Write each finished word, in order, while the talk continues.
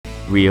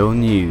Real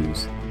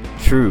news.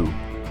 True,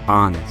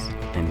 honest,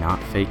 and not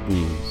fake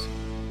news.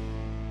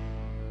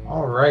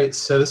 All right,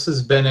 so this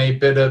has been a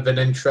bit of an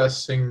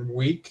interesting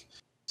week.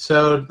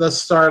 So let's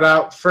start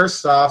out.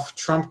 First off,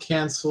 Trump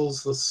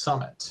cancels the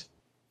summit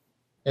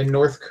in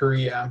North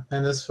Korea,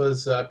 and this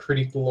was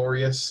pretty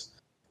glorious.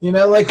 You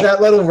know, like that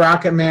little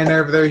rocket man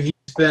over there.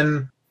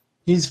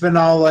 He's been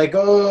all like,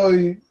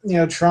 oh,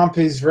 Trump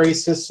is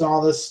racist and all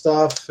this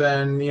stuff,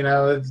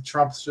 and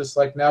Trump's just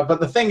like no.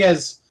 But the thing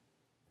is,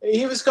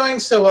 he was going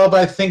so well, but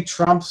I think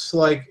Trump's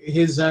like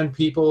his own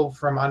people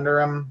from under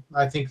him.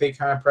 I think they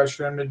kind of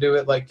pressure him to do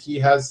it. Like he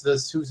has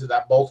this, who's it,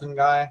 that Bolton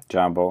guy?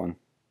 John Bolton.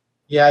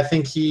 Yeah, I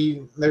think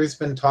there's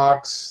been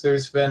talks,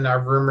 there's been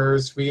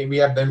rumors. We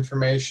have the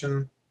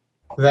information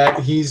that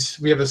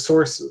we have the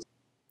sources.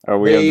 Oh,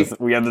 we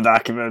have the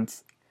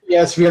documents.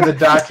 Yes, we have the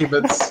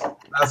documents.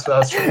 That's what I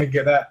was trying to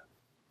get at.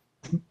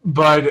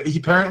 But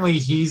apparently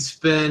he's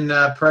been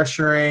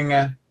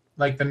pressuring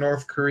like the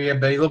North Korea,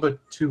 but a little bit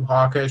too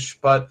hawkish.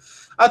 But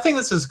I think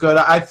this is good.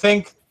 I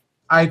think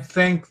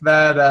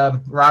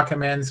that Rocket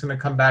Man's going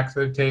to come back to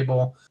the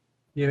table.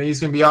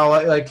 He's going to be all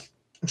like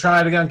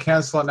trying to go and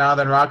cancel it now.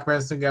 Then Rocket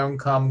Man's going to go and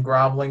come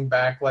groveling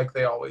back like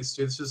they always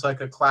do. This is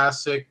like a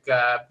classic,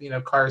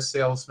 car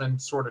salesman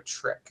sort of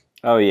trick.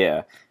 Oh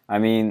yeah, I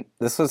mean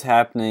this was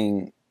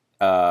happening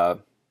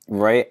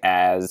right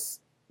as,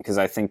 because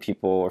I think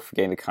people are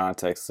forgetting the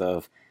context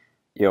of,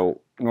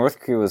 North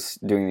Korea was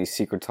doing these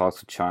secret talks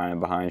with China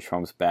behind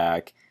Trump's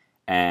back,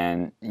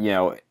 and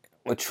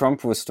what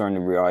Trump was starting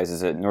to realize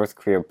is that North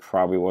Korea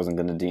probably wasn't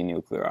going to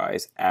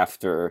denuclearize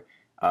after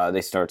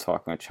they started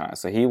talking with China.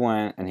 So he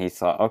went and he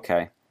thought,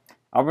 okay,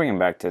 I'll bring him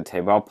back to the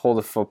table. I'll pull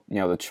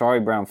the Charlie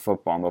Brown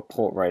football, and I'll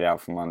pull it right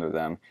out from under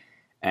them,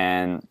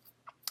 and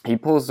he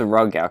pulls the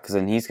rug out because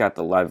then he's got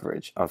the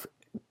leverage of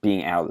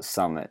being out of the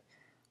summit,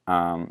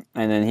 and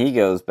then he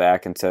goes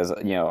back and says,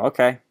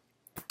 okay.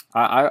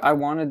 I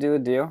want to do a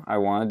deal. I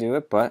want to do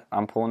it, but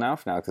I'm pulling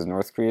out for now because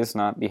North Korea is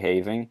not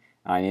behaving.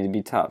 I need to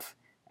be tough.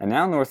 And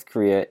now North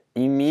Korea,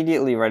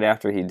 immediately right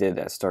after he did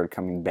that, started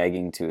coming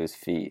begging to his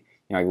feet.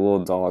 Like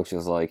little dogs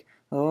just like,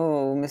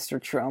 oh,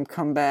 Mr. Trump,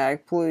 come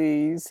back,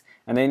 please.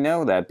 And they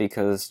know that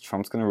because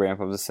Trump's going to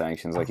ramp up the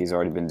sanctions like he's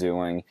already been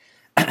doing.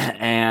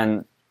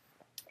 And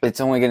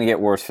it's only going to get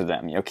worse for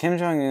them. Kim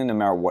Jong-un, no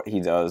matter what he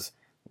does,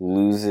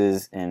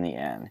 loses in the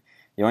end.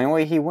 The only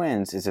way he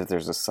wins is if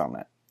there's a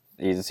summit.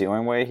 The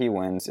only way he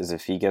wins is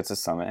if he gets a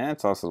summit, and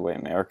it's also the way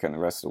America and the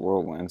rest of the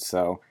world wins.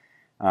 So,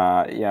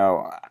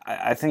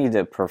 I think he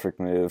did a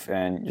perfect move,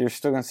 and you're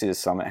still going to see the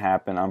summit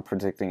happen. I'm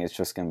predicting it's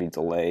just going to be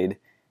delayed,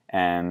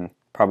 and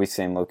probably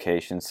same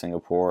location,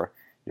 Singapore.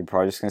 You're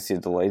probably just going to see a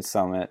delayed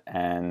summit,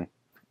 and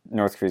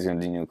North Korea's going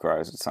to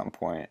denuclearize at some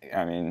point.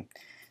 I mean,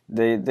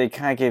 they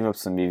kind of gave up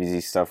some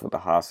easy stuff with the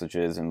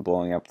hostages and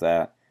blowing up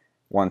that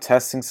one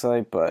testing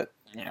site, but,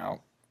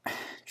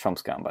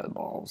 Trump's gone by the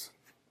balls.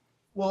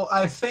 Well,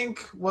 I think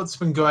what's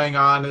been going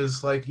on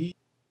is like he's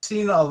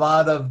seen a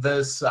lot of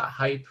this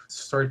hype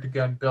start to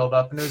get and build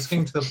up, and it was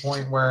getting to the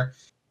point where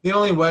the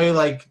only way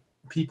like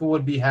people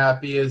would be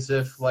happy is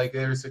if like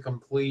there's a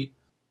complete,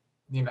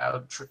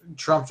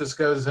 Trump just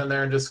goes in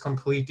there and just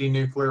complete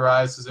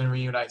denuclearizes and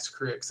reunites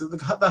Korea. So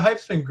the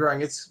hype's been growing.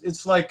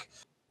 It's like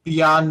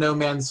beyond No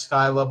Man's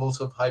Sky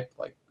levels of hype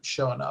like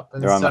showing up.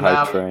 And they're on so the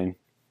hype now, train.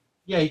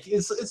 Yeah,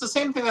 it's the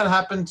same thing that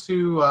happened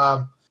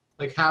to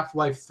like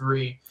Half-Life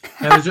 3.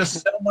 And there's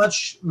just so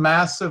much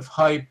massive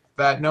hype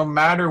that no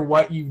matter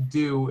what you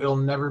do, it'll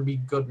never be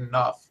good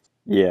enough.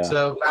 Yeah.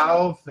 So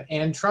Valve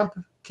and Trump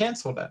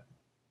canceled it.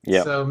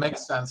 Yeah. So it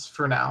makes sense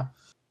for now.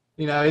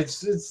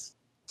 It's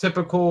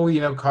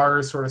typical,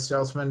 car sort of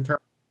salesman term.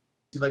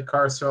 Like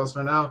car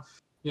salesman now.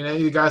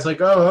 You guys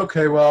like, oh,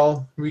 okay,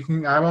 well,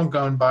 I won't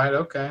go and buy it.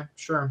 Okay,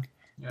 sure.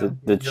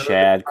 The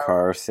Chad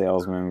car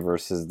salesman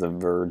versus the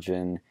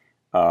virgin.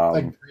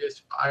 Like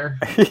Prius buyer.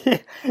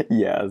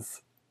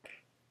 Yes.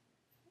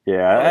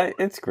 Yeah,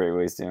 it's a great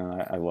ways doing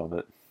it. I love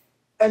it.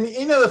 And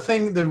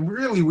the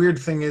really weird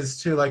thing is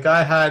too, like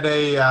I had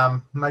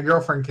my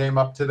girlfriend came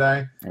up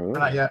today. Ooh.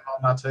 Not yet, well,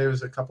 not today, it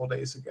was a couple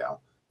days ago.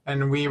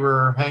 And we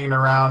were hanging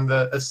around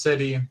a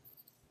city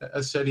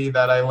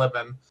that I live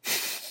in.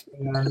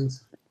 And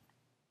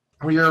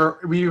we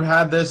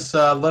had this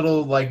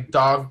little like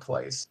dog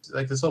place,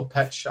 like this little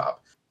pet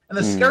shop. And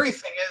the scary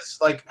thing is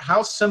like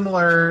how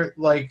similar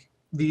like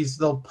these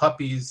little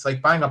puppies,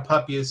 like buying a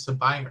puppy is to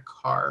buying a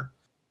car.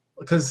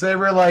 Because they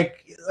were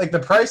like the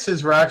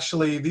prices were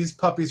actually, these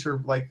puppies were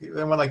like,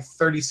 they went like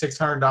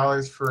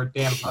 $3,600 for a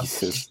damn puppy.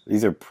 Jesus,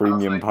 these are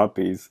premium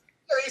puppies.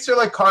 Yeah, these are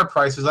like car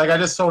prices. Like I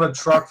just sold a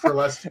truck for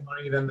less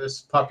money than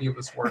this puppy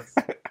was worth.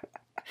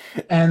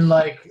 And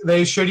like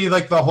they showed you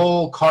like the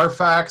whole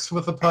Carfax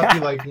with the puppy,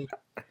 like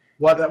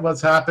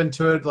what's happened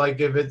to it,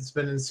 like if it's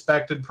been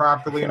inspected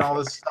properly and all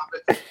this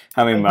stuff.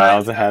 How many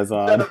miles it has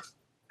on.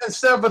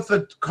 Instead of with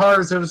the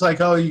cars, it was like,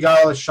 oh, you got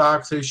all the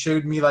shocks. They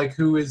showed me like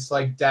who his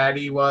like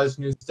daddy was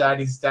and whose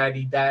daddy's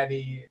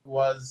daddy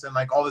was, and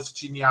like all this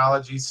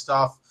genealogy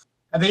stuff.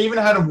 And they even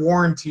had a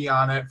warranty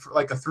on it for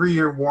like a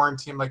 3-year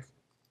warranty. I'm like,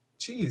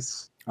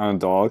 geez. On a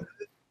dog?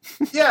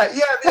 Yeah.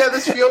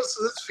 This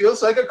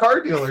feels like a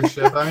car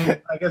dealership. I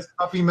mean, I guess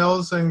puppy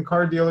mills and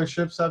car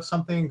dealerships have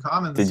something in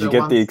common. Did So you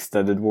get the once,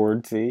 extended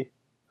warranty?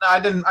 no, I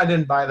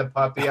didn't buy the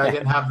puppy. I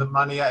didn't have the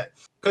money.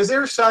 Because they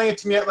were selling it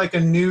to me at like a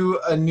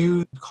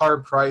new car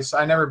price.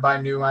 I never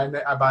buy new.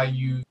 I buy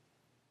used.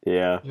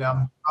 Yeah. You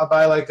know, I'll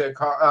buy like a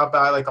car. I'll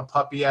buy like a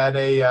puppy at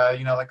a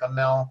like a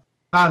mill.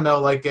 Not a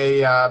mill, like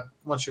a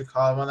what you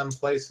call it, one of them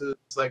places,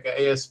 like a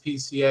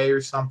ASPCA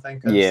or something,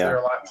 because Yeah. they're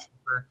a lot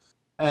cheaper.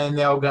 And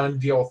they'll go and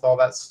deal with all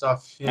that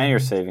stuff. And you're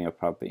saving a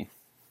puppy.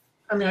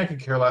 I mean, I could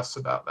care less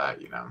about that.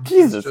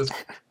 Jesus.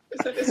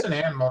 It's an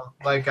animal.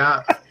 Like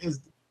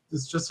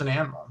it's just an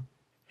animal.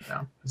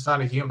 It's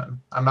not a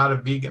human. I'm not a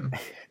vegan.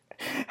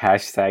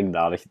 Hashtag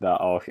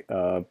not all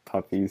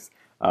puppies.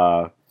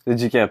 You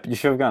should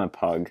have gotten a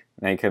pug.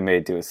 Then you could have made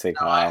it do a sick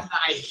No, mile.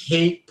 I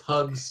hate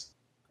pugs.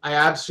 I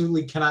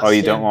absolutely cannot. Oh,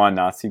 you stand don't want a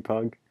Nazi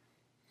pug?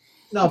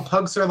 No,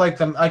 pugs are like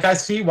them. Like I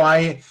see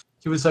why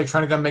he was like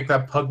trying to make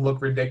that pug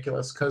look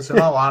ridiculous. Because in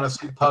all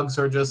honesty, pugs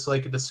are just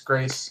like a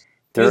disgrace.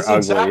 They're It's the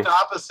ugly. exact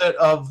opposite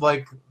of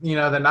like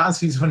the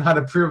Nazis would not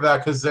approve of that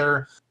because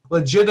they're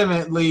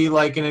legitimately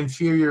like an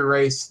inferior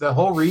race. The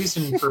whole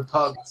reason for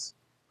pugs,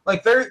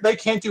 like they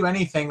can't do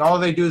anything. All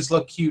they do is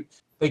look cute.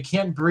 They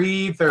can't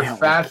breathe. They're Yeah,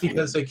 fat look cute.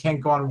 because they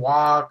can't go on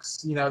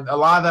walks. A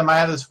lot of them.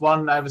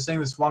 I was seeing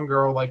this one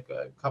girl like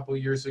a couple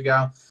of years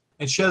ago,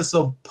 and she has this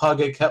little pug.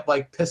 It kept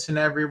like pissing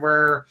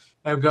everywhere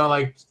and going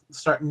like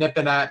start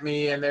nipping at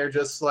me, and they're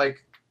just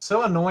like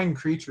so annoying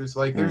creatures.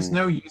 Like there's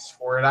no use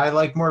for it. I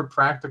like more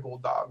practical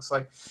dogs.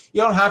 Like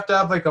you don't have to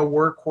have like a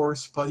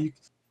workhorse, but you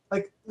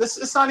like this.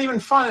 It's not even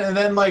fun. And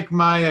then like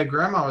my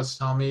grandma was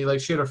telling me like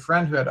she had a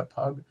friend who had a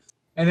pug.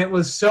 And it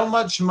was so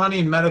much money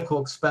in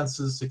medical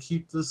expenses to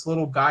keep this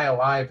little guy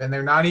alive, and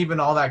they're not even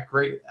all that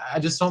great. I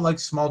just don't like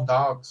small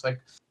dogs. Like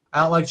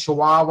I don't like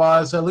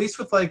Chihuahuas. At least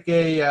with like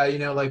a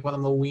like one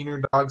of the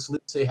wiener dogs, at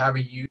least they have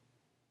a use.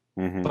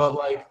 Mhm. But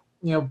like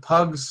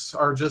pugs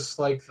are just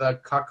like the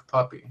cuck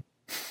puppy.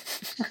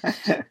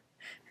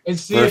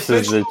 It's the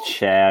Versus official. the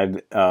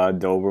Chad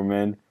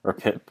Doberman or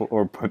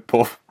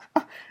Pitbull.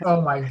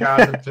 Oh my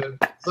god, the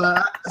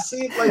pit.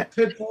 See, like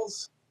pit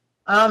bulls.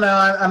 I don't know.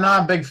 I'm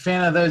not a big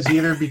fan of those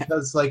either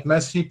because, like,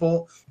 most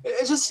people,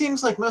 it just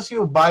seems like most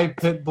people buy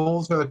pit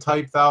bulls are the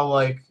type that'll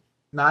like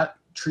not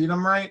treat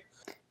them right.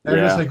 They're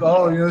just Yeah. like,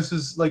 oh, this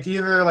is like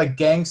either like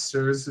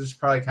gangsters, there's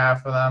probably like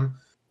half of them,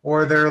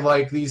 or they're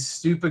like these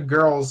stupid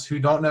girls who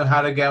don't know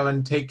how to go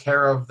and take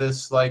care of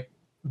this like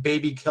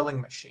baby killing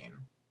machine.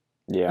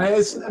 Yeah.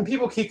 And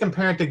people keep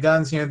comparing it to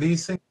guns.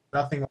 These things are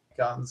nothing like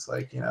guns.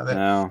 Like that.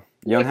 No,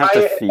 you don't If have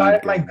to feed. if I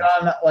had my them.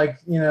 gun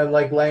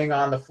like laying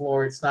on the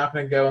floor, it's not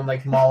going to go and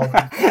like maul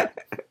the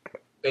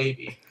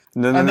baby.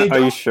 No. And they Are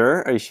you don't-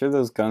 sure? Are you sure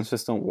those guns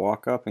just don't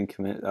walk up and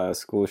commit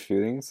school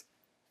shootings?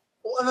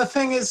 Well, and the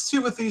thing is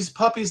too with these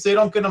puppies, they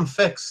don't get them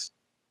fixed.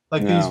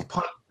 Like No. these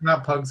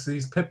not pugs,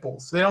 these pit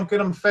bulls, they don't get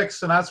them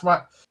fixed, and that's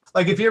why.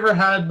 Like if you ever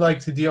had like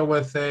to deal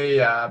with a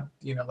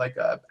like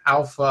a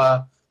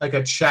alpha, like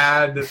a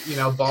Chad,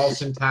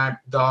 balls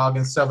intact dog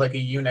instead of like a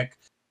eunuch.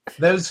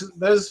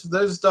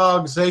 Those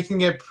dogs, they can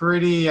get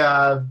pretty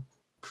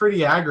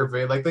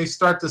aggravated. Like they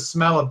start to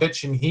smell a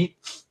bitch in heat,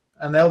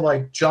 and they'll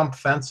like jump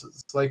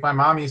fences. Like my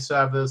mom used to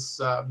have this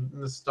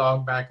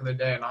dog back in the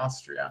day in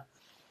Austria,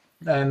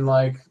 and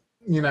like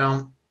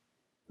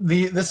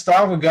this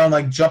dog would go and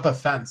like jump a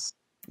fence.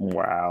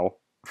 Wow.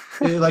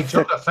 It like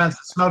jumped a fence,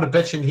 it smelled a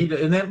bitch in heat,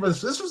 and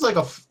this was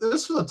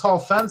a tall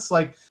fence,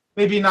 like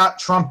maybe not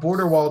Trump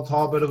border wall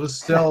tall, but it was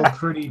still a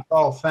pretty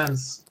tall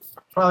fence.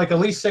 Probably like at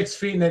least 6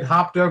 feet, and it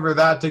hopped over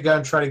that to go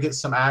and try to get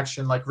some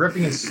action, like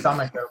ripping his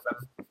stomach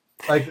open.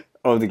 Like,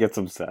 Oh, to get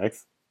some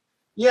sex.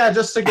 yeah,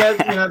 just to get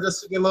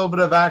a little bit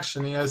of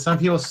action. Some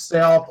people stay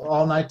up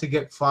all night to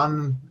get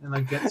fun and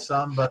like get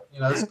some, but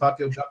this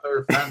puppy will jump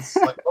over a fence.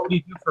 Like, what would you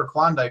do for a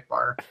Klondike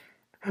bar?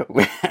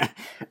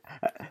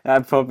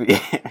 That puppy,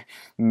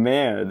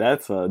 man,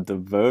 that's a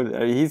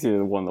devoted. He's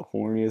either one of the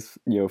horniest,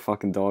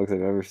 fucking dogs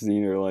I've ever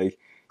seen, or like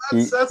he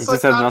just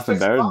like has nothing non-fixed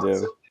better to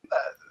dogs do. that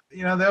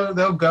do that.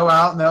 They'll go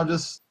out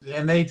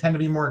and they tend to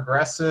be more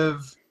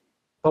aggressive.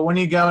 But when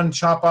you go and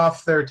chop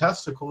off their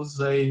testicles,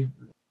 they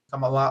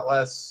become a lot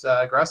less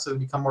aggressive,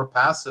 become more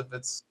passive.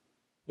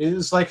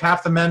 It's like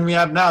half the men we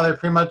have now. They're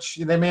pretty much,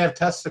 they may have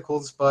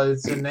testicles, but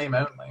it's in name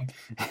only.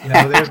 They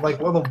have like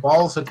little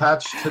balls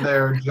attached to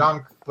their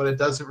junk, but it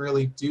doesn't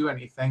really do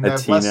anything. They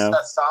have less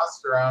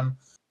testosterone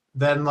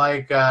than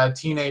like a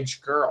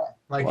teenage girl.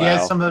 Like you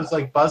had some of those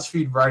like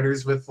BuzzFeed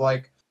writers with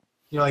like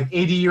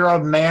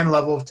 80-year-old man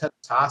level of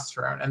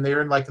testosterone, and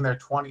they're like in their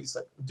 20s.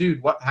 Like,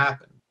 dude, what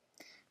happened?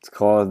 It's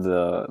called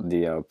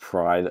the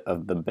pride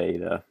of the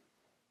beta.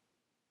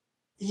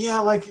 Yeah,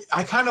 like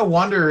I kind of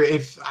wonder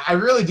if I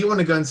really do want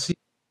to go and see,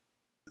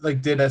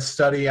 like, did a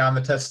study on the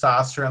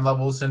testosterone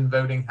levels and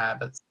voting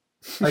habits,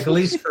 like at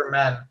least for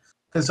men,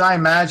 because I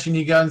imagine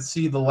you go and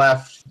see the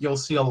left, you'll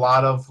see a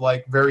lot of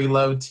like very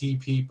low T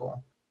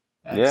people.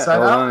 Yeah,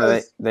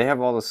 So they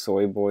have all the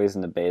soy boys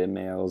and the beta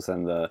males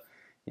and the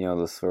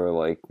the sort of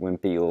like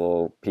wimpy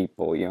little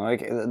people.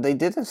 Like they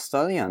did a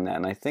study on that,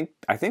 and I think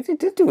they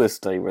did do a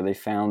study where they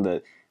found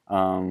that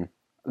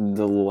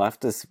the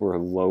leftists were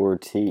lower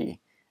T,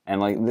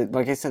 and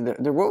like I said,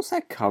 there was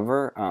that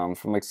cover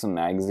from like some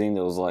magazine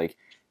that was like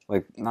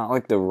not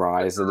like the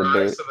rise of the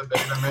Rise of the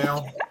beta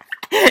male.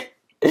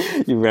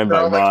 You read my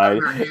They're all,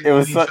 like, mind. It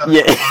was each other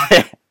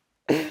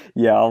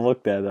yeah. I'll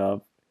look that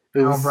up.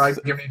 It was, probably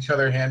giving each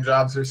other hand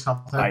jobs or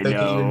something. I They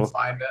can even know.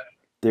 find it.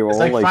 They were It's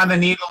all like find the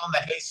needle in the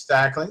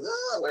haystack. Like,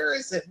 oh, where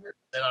is it?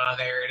 Oh,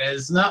 there it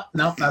is. No,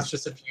 that's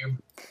just a few.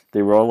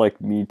 they were all like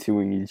me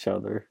tooing each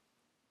other.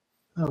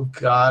 Oh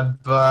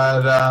God!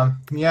 But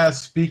yeah,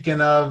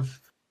 speaking of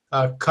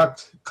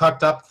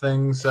cucked up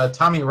things,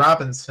 Tommy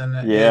Robinson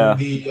Yeah.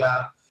 in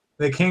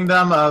the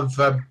kingdom of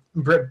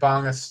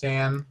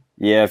Brit-Bangistan.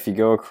 Yeah, if you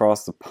go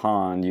across the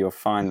pond, you'll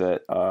find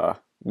that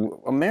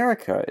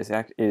America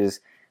is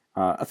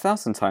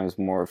 1,000 times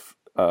more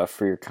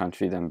freer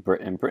country than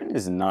Britain. Britain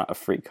is not a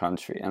free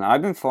country, and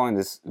I've been following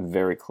this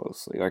very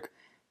closely. Like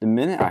the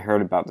minute I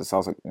heard about this, I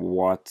was like,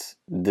 "What?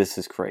 This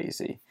is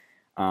crazy."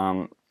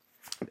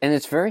 And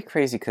it's very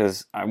crazy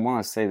because I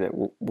want to say that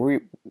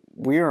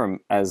we are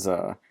as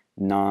a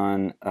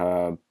non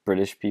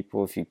British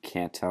people, if you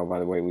can't tell by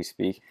the way we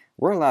speak,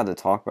 we're allowed to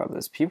talk about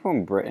this. People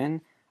in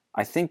Britain,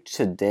 I think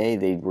today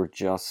they were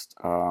just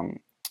the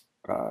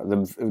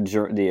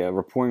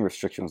reporting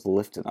restriction was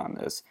lifted on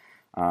this.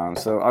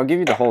 So I'll give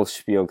you the whole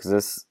spiel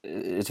because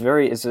it's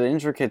an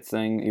intricate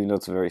thing, even though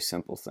it's a very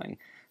simple thing.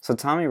 So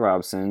Tommy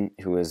Robinson,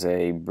 who is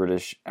a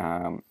British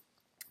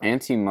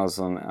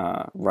anti-Muslim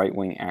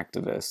right-wing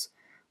activist,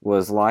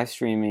 was live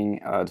streaming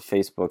to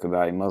Facebook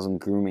about a Muslim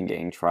grooming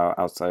gang trial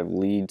outside of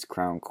Leeds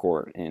Crown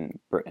Court in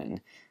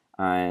Britain,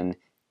 and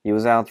he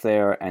was out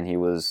there and he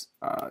was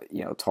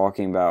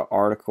talking about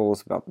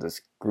articles about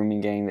this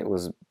grooming gang that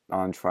was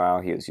on trial.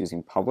 He was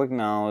using public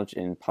knowledge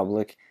in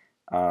public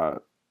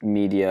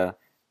media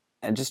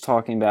and just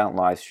talking about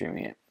live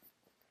streaming it.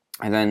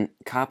 And then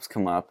cops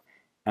come up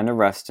and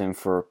arrest him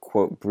for,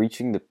 quote,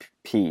 breaching the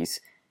peace.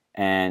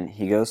 And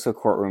he goes to a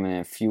courtroom and in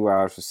a few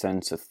hours was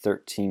sentenced to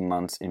 13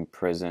 months in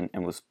prison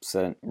and was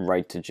sent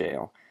right to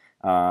jail.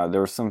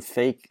 There was some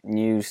fake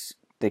news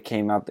that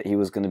came out that he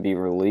was going to be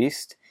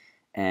released.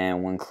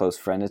 And one close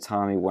friend of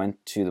Tommy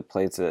went to the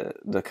place at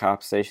the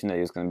cop station that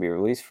he was going to be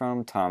released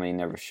from. Tommy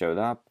never showed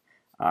up,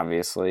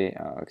 obviously,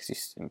 because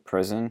he's in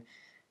prison.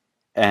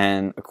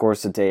 And, of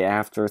course, the day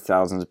after,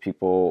 thousands of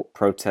people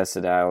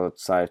protested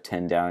outside of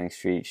 10 Downing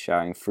Street,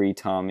 shouting, "Free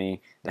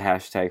Tommy." The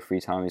hashtag "Free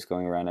Tommy" is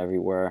going around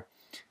everywhere.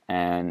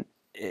 And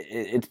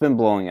it's been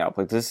blowing up.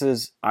 I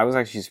was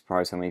actually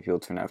surprised how many people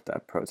turned out for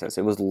that protest.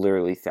 It was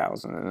literally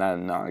thousands, and that's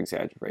not an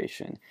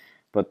exaggeration.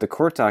 But the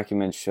court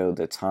documents showed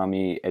that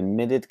Tommy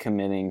admitted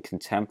committing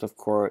contempt of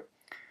court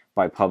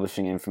by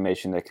publishing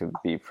information that could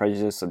be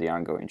prejudiced of the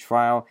ongoing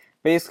trial.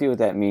 Basically, what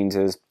that means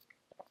is,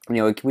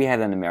 like we had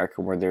in America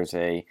where there's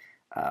a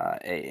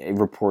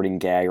reporting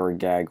gag or a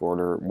gag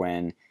order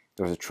when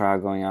there's a trial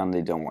going on.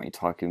 They don't want you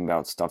talking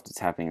about stuff that's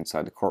happening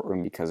inside the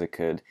courtroom because it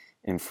could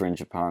infringe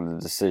upon the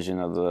decision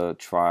of the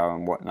trial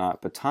and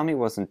whatnot. But Tommy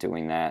wasn't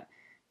doing that.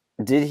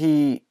 Did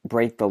he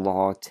break the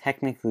law?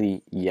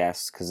 Technically,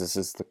 yes, because this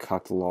is the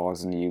cuck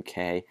laws in the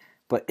UK.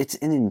 But it's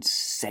an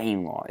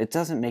insane law. It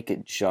doesn't make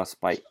it just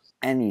by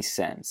any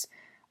sense.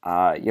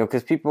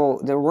 Because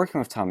people that were working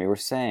with Tommy were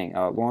saying,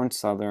 Lauren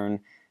Southern,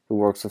 who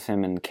works with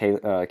him, and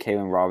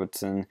Kaylin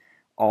Robertson,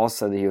 all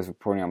said that he was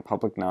reporting on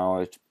public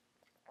knowledge.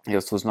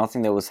 This was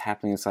nothing that was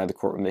happening inside the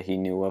courtroom that he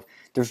knew of.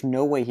 There's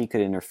no way he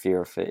could interfere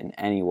with it in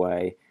any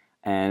way.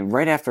 And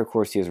right after, of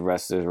course, he was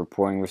arrested, there was a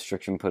reporting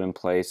restriction put in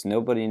place.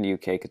 Nobody in the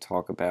UK could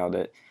talk about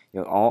it.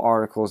 All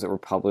articles that were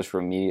published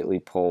were immediately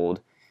pulled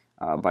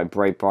by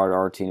Breitbart,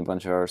 RT, and a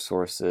bunch of other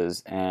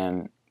sources.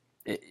 And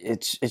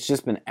it's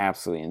just been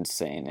absolutely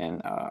insane.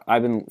 And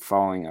I've been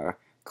following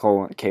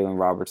Kaylin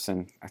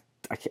Robertson.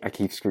 I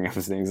keep screwing up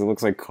his names. It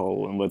looks like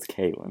Colin, but it's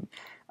Kaylin.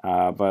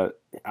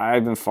 But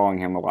I've been following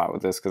him a lot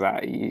with this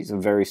because he's a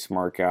very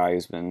smart guy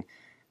who's been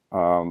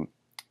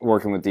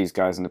working with these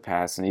guys in the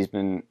past, and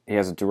he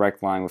has a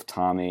direct line with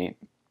Tommy.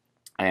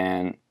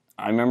 And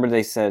I remember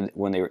they said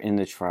when they were in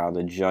the trial,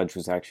 the judge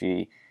was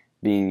actually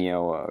being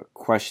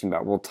questioned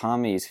about, well,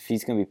 Tommy, if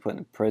he's going to be put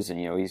in prison,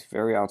 he's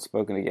very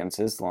outspoken against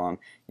Islam.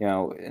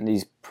 And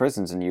these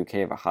prisons in the UK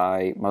have a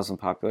high Muslim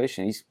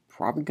population. He's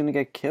probably going to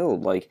get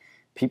killed. Like,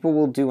 people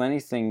will do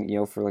anything,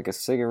 for like a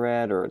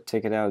cigarette or a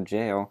ticket out of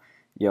jail,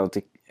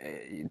 to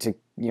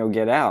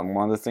get out. And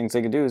one of the things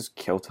they could do is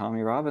kill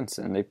Tommy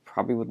Robinson. They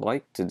probably would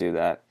like to do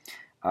that.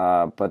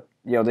 But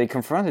they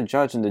confronted the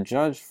judge, and the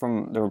judge,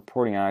 from the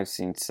reporting I've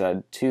seen,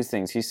 said two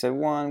things. He said,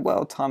 one,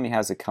 well, Tommy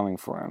has it coming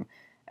for him.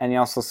 And he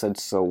also said,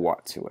 so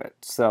what to it?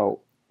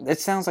 So it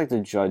sounds like the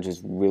judge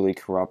is really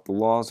corrupt. The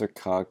laws are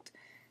cucked.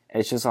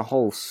 It's just a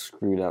whole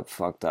screwed up,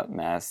 fucked up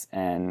mess.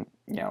 And,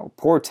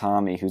 poor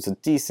Tommy, who's a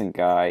decent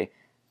guy.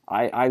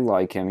 I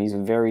like him. He's a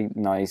very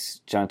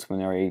nice,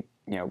 gentlemanly,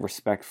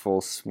 respectful,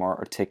 smart,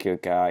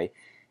 articulate guy.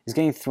 He's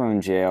getting thrown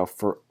in jail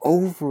for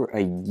over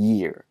a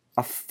year.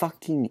 A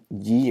fucking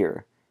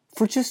year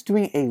for just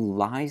doing a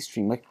live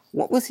stream. Like,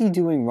 what was he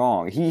doing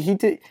wrong? He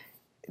did.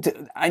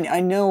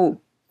 I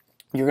know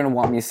you're gonna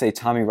want me to say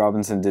Tommy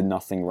Robinson did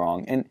nothing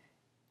wrong, and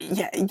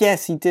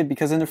yes, he did,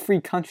 because in a free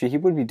country he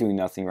would be doing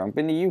nothing wrong.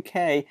 But in the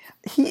UK,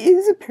 he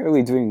is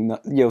apparently doing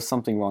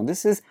something wrong.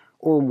 This is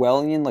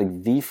Orwellian, like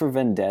V for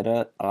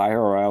Vendetta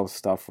IRL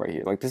stuff right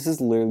here. Like, this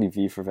is literally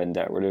V for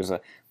Vendetta, where there's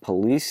a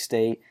police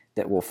state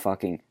that will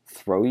fucking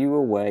throw you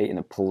away in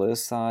a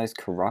politicized,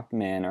 corrupt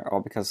manner,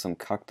 all because of some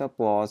cucked up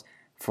laws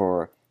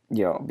for,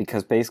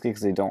 because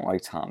they don't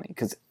like Tommy.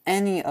 Because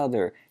any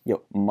other,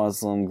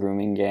 Muslim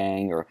grooming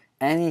gang or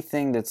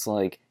anything that's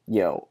like,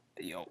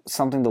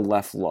 something the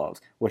left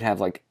loves would have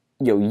like,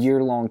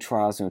 year-long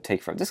trials and it would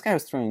take forever. This guy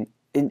was thrown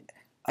in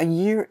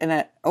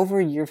over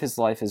a year of his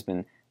life has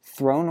been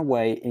thrown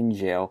away in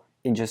jail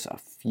in just a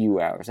few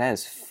hours. That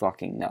is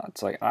fucking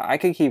nuts. Like, I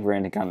could keep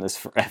ranting on this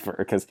forever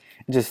because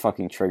it just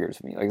fucking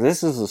triggers me. Like,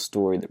 this is a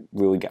story that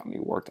really got me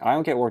worked. I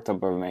don't get worked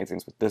up over many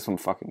things, but this one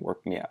fucking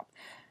worked me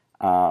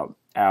out.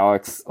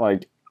 Alex,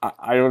 like,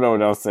 I don't know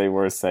what else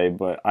to say,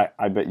 but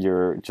I bet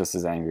you're just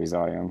as angry as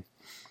I am.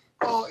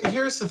 Well,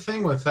 here's the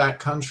thing with that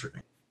country.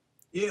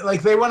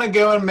 Like, they want to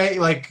go and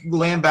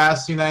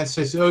lambast the United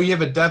States. Oh, you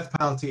have a death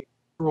penalty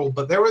rule.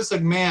 But there was a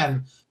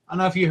man, I don't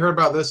know if you heard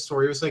about this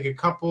story. It was a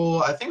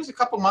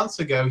couple months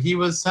ago. He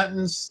was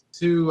sentenced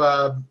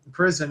to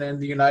prison in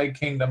the United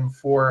Kingdom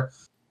for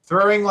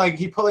throwing,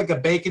 he put a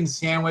bacon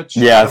sandwich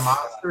at a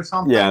mosque or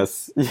something.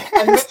 Yes.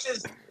 And which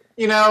is,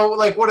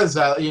 what is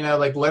that?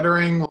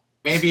 Littering.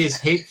 Maybe it's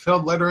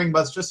hate-filled littering,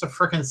 but it's just a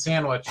frickin'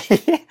 sandwich.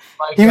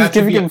 He was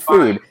giving him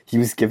food. He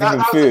was giving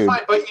him food.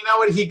 Fine, but you know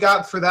what he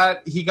got for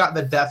that? He got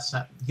the death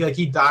sentence.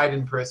 He died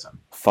in prison.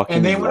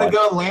 And they want to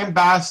go and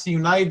lambast the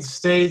United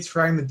States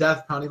for having the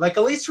death penalty. At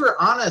least we're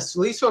honest.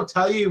 At least we'll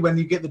tell you when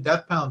you get the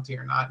death penalty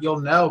or not.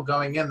 You'll know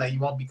going in that you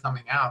won't be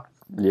coming out.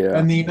 Yeah.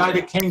 And the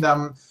United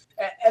Kingdom,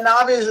 and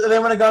obviously they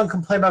want to go and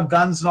complain about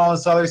guns and all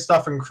this other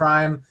stuff and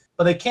crime.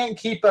 But they can't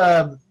keep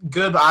a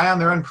good eye on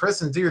their own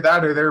prisons, either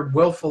that or they're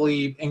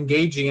willfully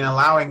engaging and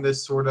allowing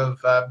this sort of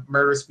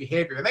murderous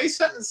behavior. And they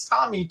sentenced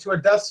Tommy to a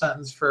death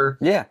sentence for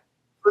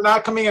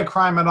not committing a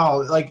crime at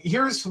all.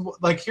 Here's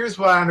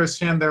what I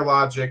understand their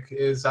logic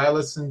is. I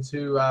was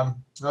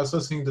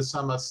listening to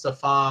some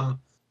Stefan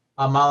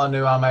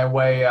Molyneux on my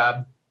way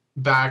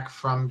back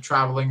from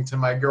traveling to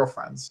my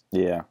girlfriend's.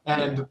 Yeah.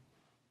 And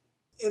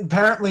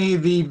apparently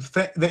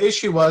the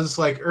issue was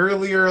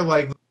earlier,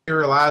 last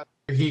year,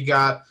 he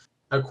got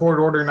a court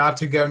order not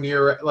to go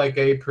near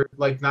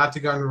not to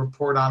go and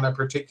report on a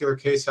particular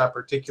case at a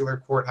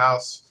particular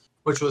courthouse,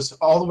 which was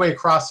all the way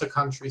across the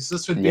country. So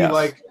this would be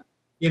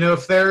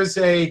if there's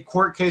a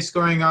court case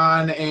going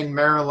on in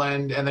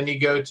Maryland and then you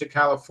go to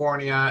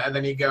California and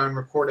then you go and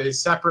record a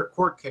separate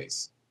court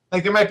case.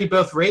 There might be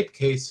both rape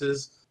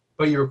cases,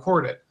 but you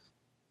record it.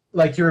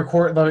 You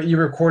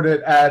record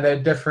it at a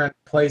different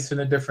place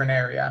in a different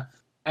area.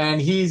 And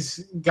he's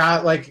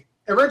got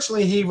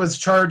originally, he was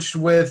charged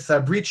with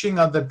breaching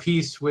of the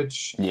peace,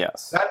 which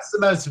that's the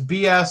most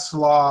BS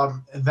law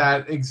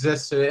that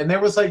existed. And there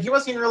was he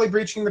wasn't even really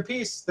breaching the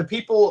peace. The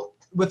people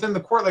within the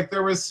court,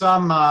 there was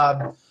some,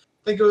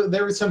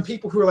 there were some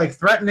people who were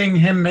threatening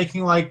him,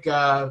 making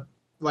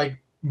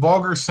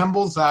vulgar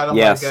symbols at him.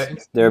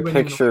 Yes, there are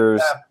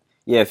pictures.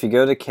 If you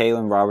go to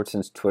Kalen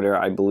Robertson's Twitter,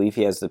 I believe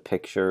he has the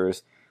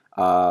pictures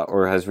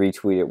or has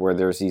retweeted where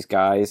there's these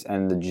guys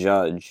and the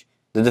judge.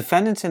 The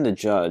defendants and the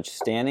judge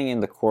standing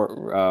in the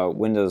court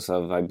windows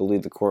of, I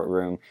believe, the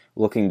courtroom,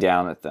 looking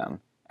down at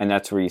them. And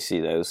that's where you see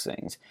those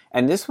things.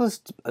 And this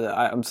was,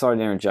 I'm sorry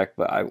to interject,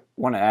 but I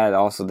want to add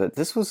also that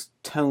this was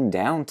toned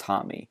down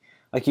Tommy.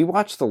 You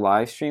watch the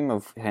live stream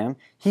of him,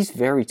 he's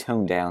very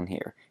toned down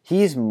here.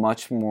 He is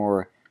much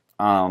more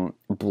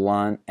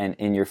blunt and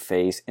in your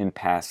face in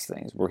past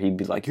things, where he'd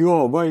be like,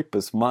 "You're a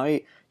rapist,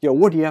 mate. Yo,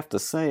 what do you have to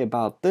say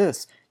about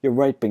this? You're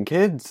raping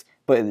kids."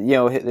 But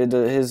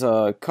his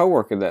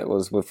coworker that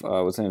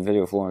was in a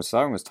video with Lawrence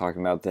Sauerman was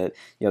talking about that.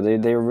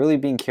 They were really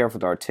being careful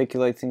to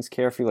articulate things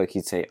carefully.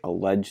 He'd say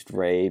alleged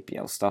rape,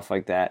 stuff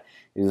like that.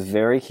 He was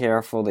very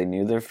careful. They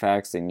knew their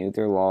facts. They knew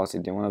their laws. They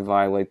didn't want to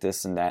violate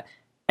this and that.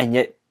 And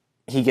yet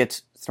he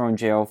gets thrown in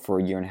jail for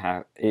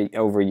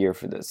over a year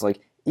for this.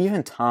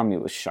 Even Tommy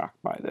was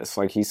shocked by this.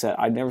 He said,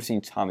 "I've never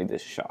seen Tommy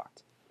this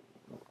shocked."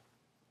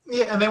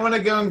 Yeah, and they want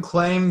to go and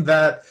claim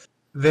that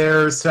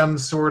there's some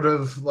sort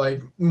of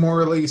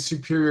morally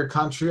superior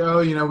country. Oh,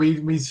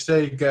 we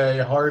take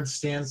a hard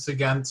stance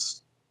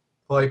against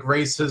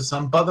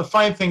racism. But the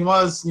funny thing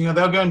was, they'll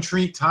go and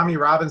treat Tommy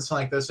Robinson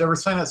like this. They were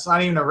saying that's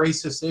not even a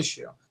racist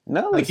issue.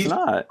 No, it's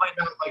not.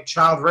 About,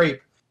 child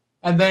rape.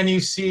 And then you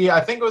see, I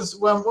think it was,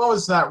 what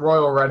was that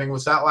royal wedding?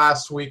 Was that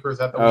last week or was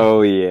that the week?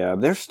 Oh, yeah.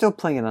 They're still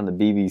playing it on the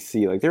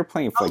BBC. They're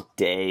playing it for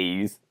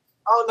days.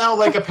 Oh, no,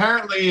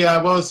 apparently,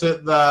 what was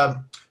it? The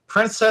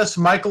Princess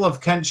Michael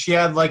of Kent, she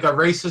had a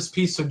racist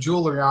piece of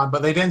jewelry on,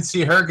 but they didn't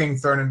see her getting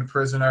thrown into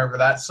prison over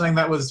that. Something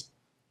that was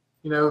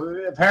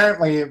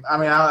apparently, I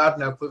mean, I have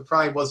no clue. It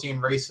probably wasn't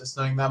even racist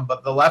knowing them,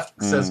 but the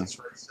left says it's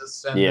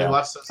racist, and the Yeah,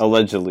 left says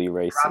allegedly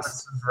racist.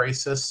 Robinson's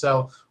racist.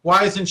 So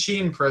why isn't she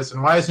in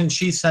prison? Why isn't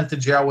she sent to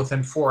jail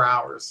within 4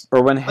 hours?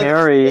 Or when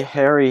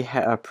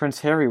Prince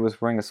Harry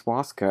was wearing a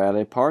swastika at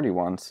a party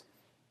once.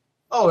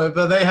 Oh,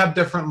 but they have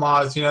different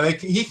laws.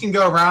 He can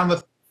go around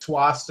with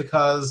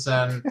swastikas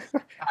and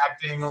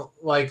acting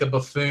like a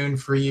buffoon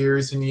for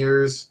years and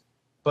years,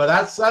 but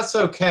that's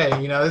okay.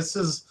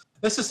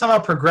 This is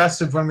somewhat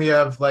progressive when we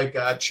have like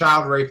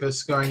child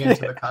rapists going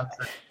into the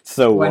country.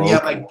 So when you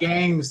have like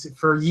gangs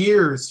for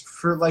years,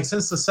 for like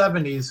since the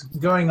 70s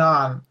going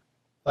on,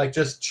 like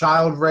just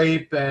child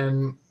rape,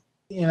 and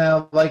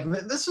like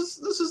this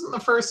isn't the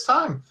first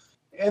time.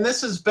 And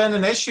this has been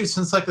an issue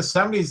since like the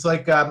 70s.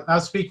 Like I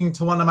was speaking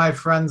to one of my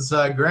friend's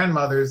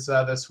grandmothers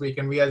this week,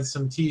 and we had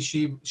some tea.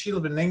 She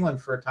lived in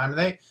England for a time,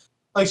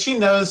 and she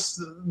knows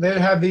they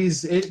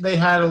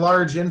had a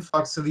large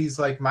influx of these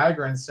like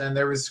migrants, and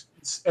there was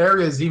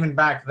areas even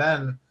back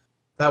then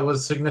that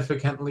was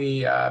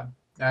significantly, I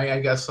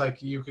guess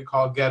like you could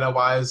call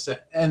ghettoized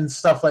and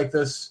stuff like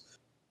this.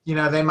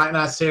 They might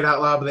not say it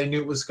out loud, but they knew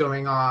what was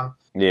going on.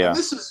 Yeah. And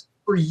this is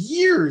for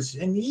years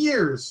and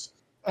years.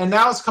 And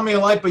now it's coming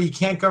to light, but you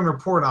can't go and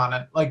report on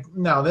it. Like,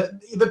 no,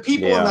 the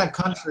people in that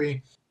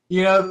country,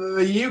 the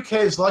UK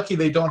is lucky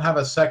they don't have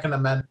a Second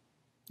Amendment.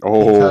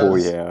 Oh,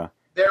 yeah.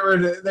 There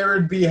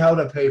would be hell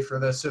to pay for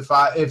this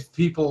if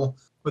people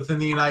within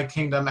the United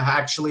Kingdom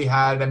actually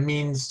had a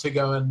means to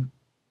go and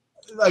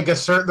like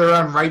assert their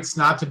own rights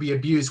not to be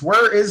abused.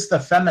 Where is the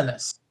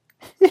feminist?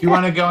 You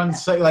want to go and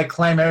say like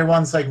claim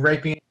everyone's like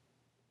raping?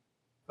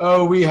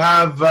 Oh, we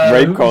have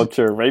rape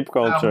culture.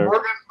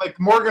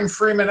 Morgan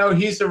Freeman. Oh,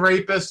 he's a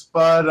rapist,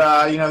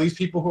 but these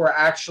people who are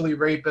actually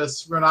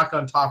rapists, we're not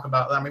going to talk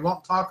about them. We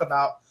won't talk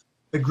about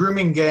the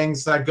grooming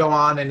gangs that go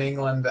on in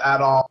England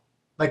at all.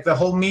 Like the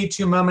whole Me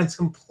Too moment's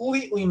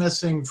completely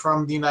missing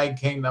from the United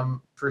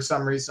Kingdom for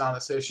some reason on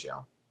this issue.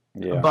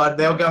 Yeah. But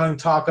they'll go and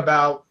talk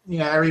about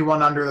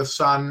everyone under the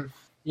sun.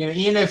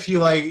 Even if you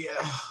like,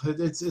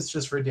 it's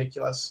just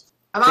ridiculous.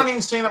 I'm not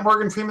even saying that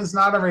Morgan Freeman's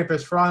not a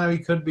rapist. For all I know, he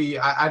could be.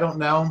 I don't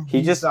know.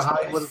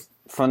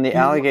 From the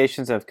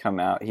allegations that have come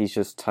out, he's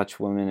just touched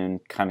women in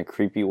kind of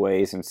creepy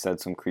ways and said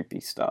some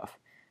creepy stuff.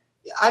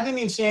 I didn't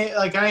even see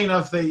I don't even know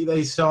if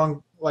they saw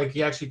him, like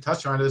he actually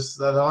touched on this.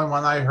 The only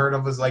one I heard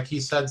of was like he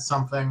said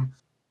something.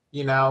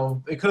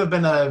 It could have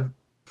been a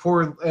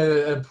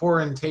poor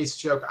in taste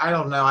joke. I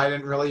don't know. I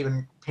didn't really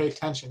even pay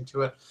attention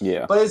to it.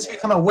 Yeah. But it's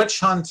become a witch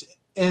hunt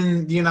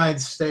in the United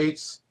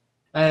States,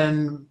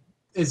 and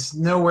it's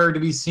nowhere to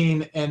be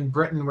seen in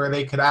Britain where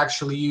they could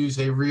actually use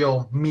a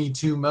real Me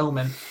Too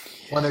moment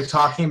when they're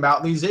talking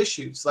about these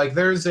issues. Like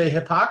there's a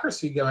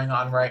hypocrisy going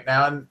on right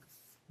now, and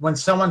when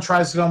someone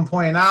tries to go and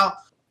point out,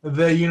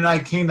 the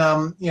United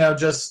Kingdom,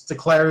 just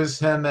declares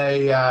him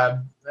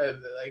a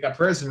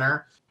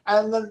prisoner.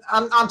 And then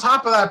on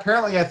top of that,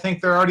 apparently, I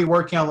think they're already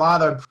working on a law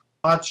that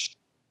much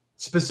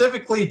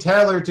specifically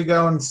tailored to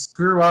go and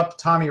screw up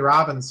Tommy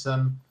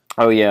Robinson.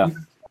 Oh yeah.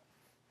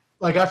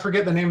 Like I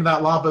forget the name of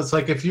that law, but it's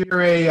like if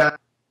you're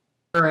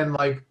and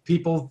like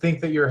people think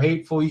that you're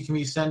hateful, you can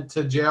be sent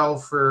to jail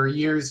for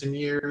years and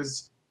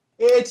years.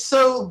 It's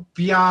so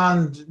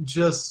beyond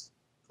just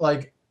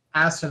like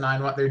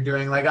asinine what they're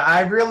doing. Like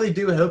I really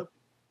do hope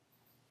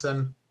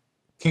some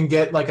can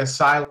get like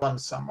asylum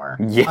somewhere.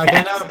 Yeah. Like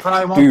I know it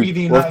probably won't be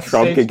the United States.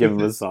 Trump could give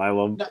him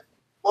asylum.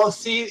 Well,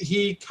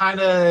 see,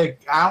 I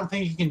don't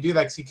think he can do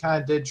that because he kind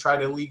of did try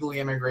to legally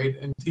immigrate,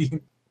 and he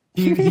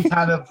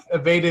kind of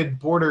evaded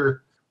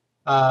border.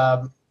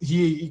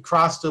 He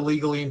crossed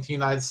illegally into the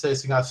United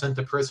States and got sent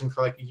to prison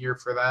for like a year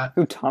for that.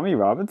 Who, Tommy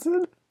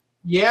Robinson?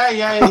 Yeah.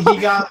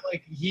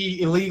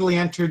 He illegally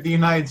entered the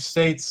United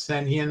States,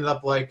 and he ended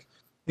up like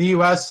the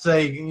U.S.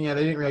 They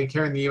didn't really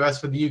care in the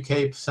U.S., but the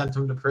U.K. sent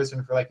him to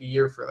prison for like a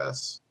year for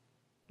this.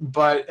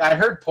 But I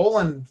heard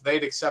Poland,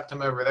 they'd accept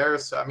him over there.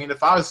 So I mean,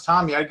 if I was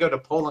Tommy, I'd go to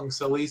Poland,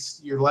 so at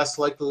least you're less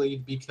likely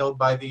to be killed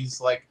by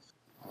these like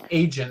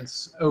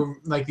agents,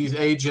 like these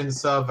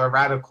agents of a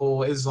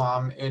radical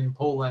Islam in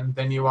Poland,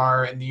 than you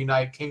are in the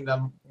United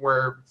Kingdom,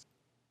 where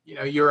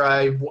you're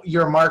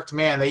a marked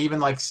man. They even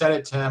like said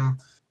it to him,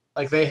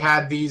 like they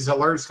had these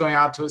alerts going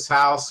out to his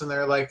house, and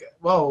they're like,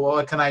 "Whoa, well,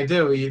 what can I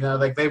do?"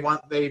 Like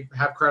they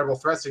have credible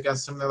threats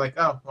against him. They're like,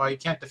 "Oh, well, you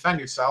can't defend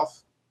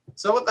yourself.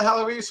 So what the hell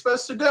are you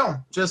supposed to do?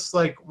 Just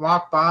like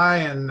walk by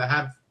and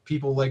have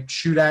people like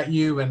shoot at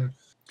you and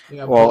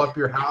blow up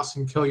your house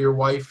and kill your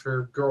wife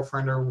or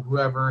girlfriend or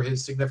whoever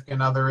his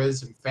significant other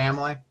is and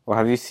family?" Well,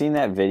 have you seen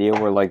that video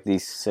where like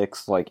these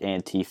 6 like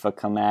Antifa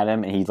come at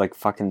him and he like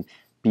fucking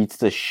beats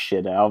the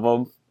shit out of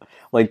them?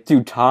 Like,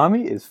 dude,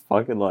 Tommy is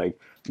fucking like,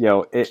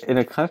 in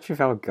a country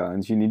without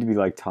guns, you need to be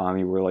like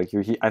Tommy, where like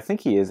I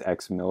think he is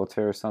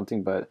ex-military or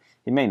something, but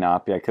he may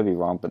not be. I could be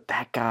wrong, but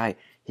that guy,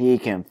 he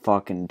can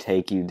fucking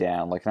take you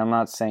down. Like, I'm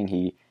not saying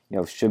he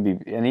should be,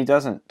 and he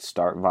doesn't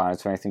start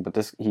violence or anything,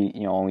 but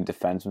he only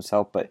defends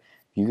himself. But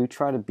you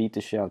try to beat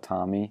the shit out of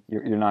Tommy,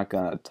 you're not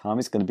gonna.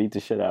 Tommy's gonna beat the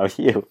shit out of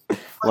you. I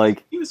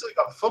think he was like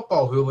a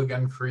football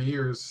hooligan for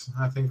years.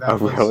 I think that oh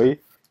was. really?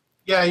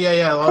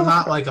 Yeah. Well,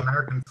 not like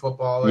American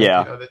football. Like,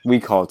 Yeah, we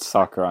call it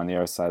soccer on the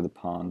other side of the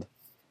pond.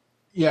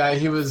 Yeah,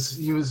 he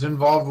was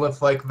involved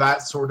with like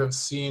that sort of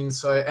scene.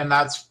 So, and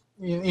that's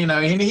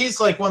he's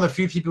like one of the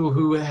few people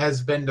who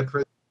has been to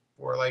prison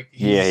before. Like,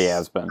 he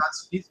has been.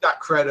 He's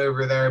got cred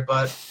over there,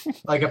 but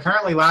like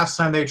apparently last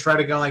time they tried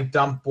to go like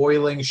dump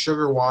boiling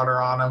sugar water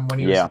on him when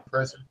he was in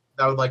prison.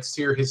 That would like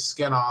sear his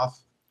skin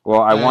off.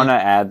 Well, I want to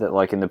add that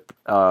like in the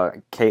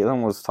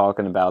Caitlin was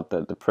talking about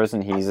the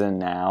prison he's in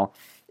now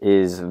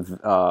is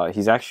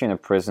he's actually in a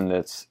prison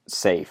that's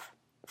safe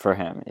for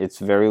him. It's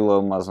very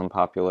low Muslim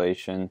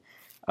population.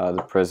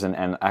 The prison,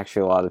 and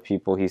actually a lot of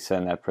people he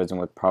said in that prison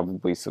would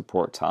probably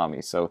support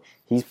Tommy. So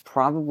he's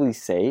probably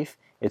safe.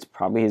 It's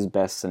probably his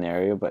best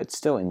scenario, but it's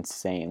still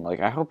insane. Like,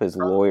 I hope his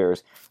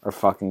lawyers are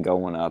fucking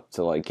going up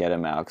to like get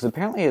him out, because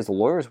apparently his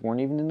lawyers weren't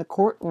even in the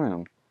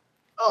courtroom.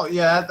 Oh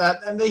yeah,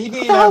 and he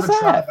didn't have a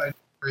trial by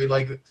jury.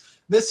 Like,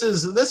 this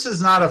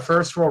is not a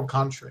first world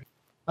country.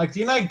 Like the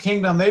United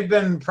Kingdom, they've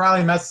been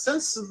probably messed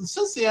since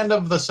the end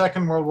of the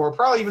Second World War,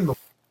 probably even before.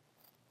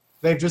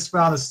 They've just been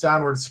on this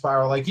downward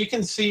spiral. Like, you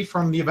can see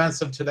from the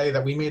events of today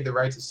that we made the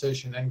right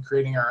decision in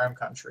creating our own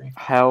country.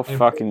 Hell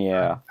fucking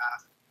yeah.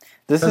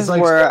 This is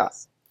like, where...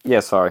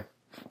 Yeah, sorry.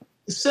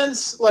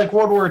 Since, like,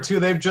 World War II,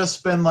 they've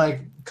just been,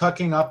 like,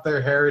 cucking up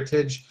their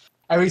heritage.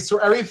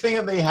 Everything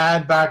that they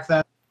had back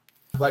then,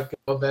 let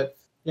go of it.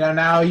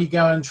 Now you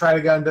go and try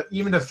to go and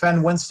even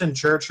defend Winston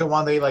Churchill,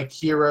 one of the, like,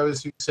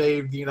 heroes who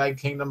saved the United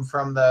Kingdom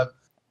from the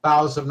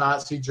bowels of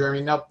Nazi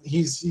Germany. Nope,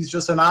 he's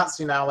just a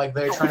Nazi now. Like,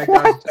 they're trying to go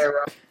and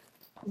tear up.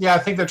 Yeah, I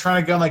think they're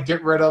trying to go and like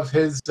get rid of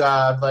his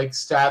like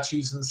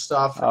statues and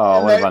stuff. Oh,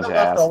 and what a bunch of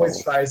assholes!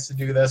 Always tries to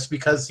do this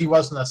because he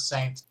wasn't a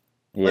saint.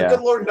 Yeah. Like,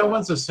 good Lord, no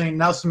one's a saint.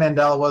 Nelson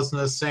Mandela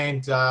wasn't a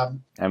saint.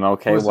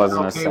 MLK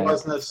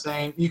wasn't a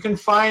saint. You can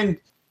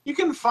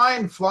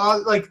find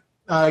flaws like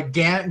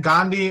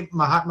Gandhi,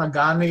 Mahatma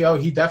Gandhi. Oh,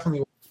 he definitely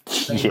was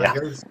a saint. Yeah.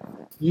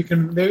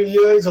 Like,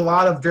 there's a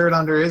lot of dirt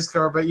under his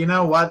cover, but you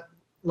know what?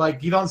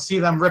 Like, you don't see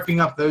them ripping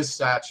up those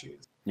statues.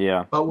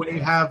 Yeah. But when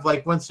you have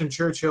like Winston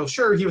Churchill,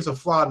 sure, he was a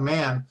flawed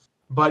man,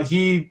 but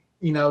he,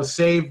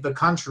 saved the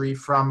country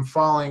from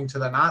falling to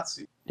the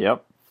Nazis.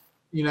 Yep.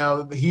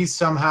 He's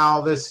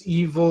somehow this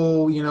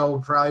evil,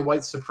 probably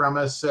white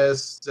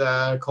supremacist,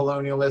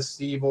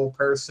 colonialist, evil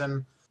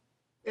person.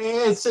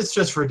 It's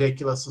just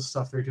ridiculous the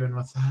stuff they're doing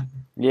with that.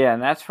 Yeah,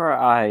 and that's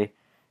where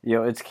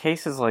it's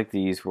cases like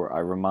these where I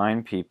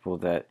remind people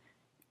that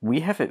we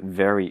have it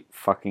very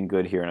fucking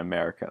good here in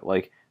America.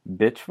 Like,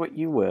 bitch what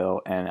you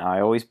will, and I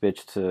always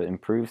bitch to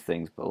improve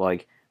things, but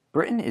like,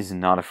 Britain is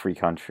not a free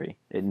country.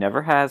 It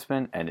never has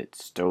been, and it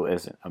still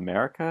isn't.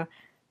 America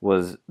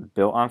was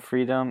built on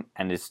freedom,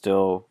 and is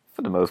still,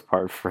 for the most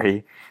part,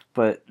 free.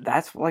 But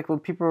that's like when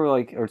people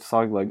are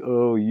talking like,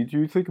 oh,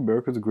 you think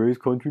America's the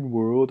greatest country in the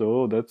world?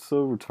 Oh, that's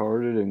so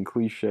retarded and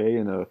cliche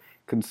and a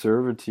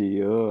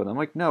conservative. And I'm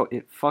like, no,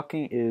 it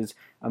fucking is.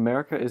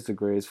 America is the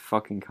greatest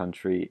fucking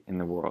country in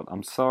the world.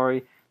 I'm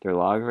sorry, there are a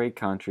lot of great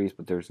countries,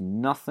 but there's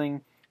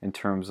nothing in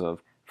terms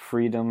of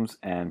freedoms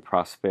and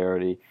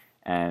prosperity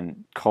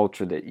and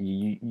culture that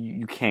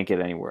you can't get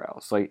anywhere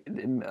else. Like,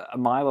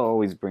 Milo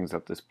always brings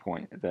up this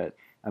point that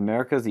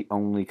America is the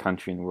only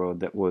country in the world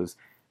that was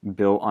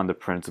built on the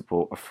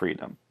principle of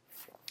freedom.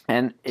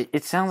 And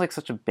it sounds like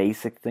such a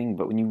basic thing,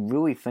 but when you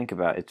really think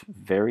about it, it's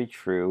very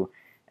true,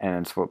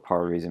 and it's what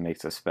part of the reason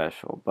makes us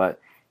special. But,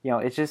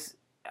 it's just,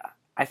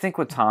 I think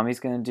what Tommy's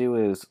going to do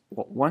is,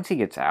 once he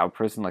gets out of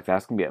prison, like,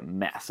 that's going to be a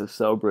massive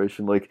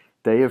celebration, like,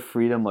 Day of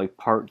Freedom, like,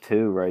 part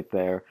 2 right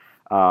there.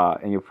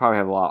 And you'll probably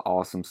have a lot of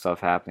awesome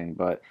stuff happening,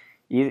 but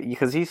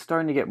because he's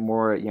starting to get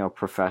more,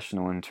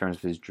 professional in terms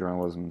of his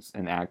journalism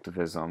and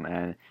activism.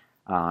 And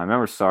I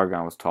remember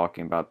Sargon was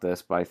talking about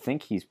this, but I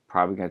think he's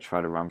probably going to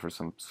try to run for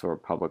some sort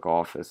of public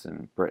office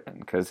in Britain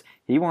because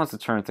he wants to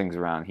turn things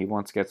around. He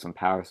wants to get some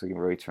power so he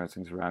can really turn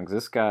things around. Because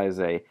this guy is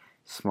a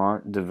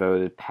smart,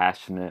 devoted,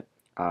 passionate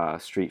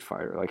street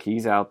fighter. Like,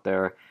 he's out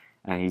there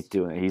and he's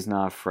doing it. He's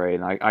not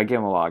afraid. And I give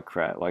him a lot of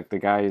credit. Like, the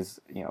guy's,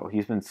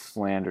 he's been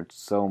slandered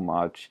so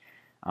much.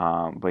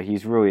 But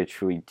he's really a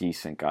truly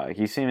decent guy. Like,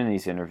 you see him in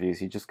these interviews,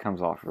 he just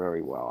comes off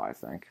very well, I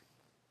think.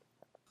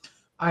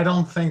 I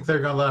don't think they're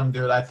going to let him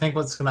do it. I think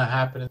what's going to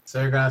happen is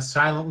they're going to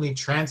silently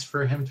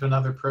transfer him to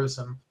another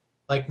prison.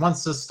 Like,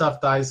 once this stuff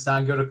dies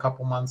down, go to a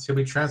couple months, he'll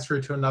be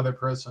transferred to another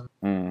prison.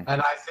 And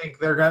I think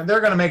they're going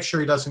to make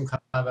sure he doesn't come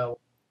out of it.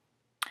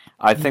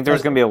 I think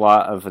there's going to be a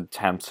lot of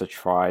attempts to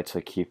try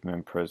to keep him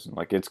in prison.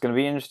 Like, it's going to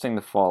be interesting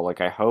to fall. Like,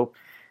 I hope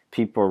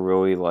people are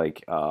really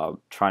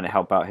trying to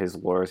help out his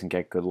lawyers and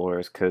get good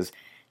lawyers, because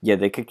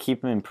they could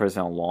keep him in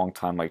prison a long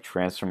time, like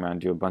transfer him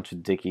around, do a bunch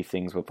of dicky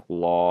things with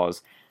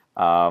laws,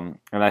 and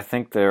I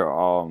think they're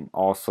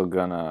also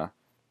gonna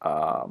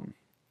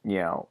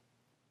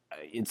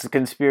it's a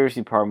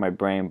conspiracy part of my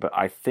brain, but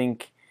I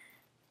think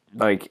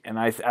and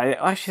I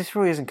actually, this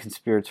really isn't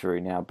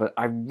conspiratory now, but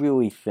I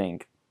really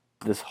think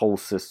this whole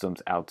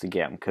system's out to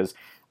get him, because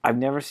I've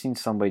never seen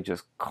somebody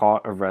just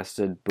caught,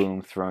 arrested,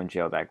 boom, thrown in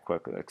jail that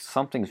quickly. Like,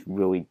 something's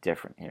really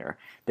different here.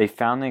 They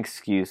found an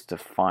excuse to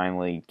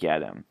finally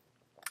get him,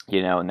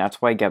 and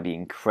that's why you gotta be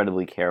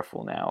incredibly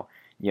careful now,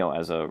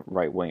 as a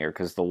right winger,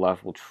 because the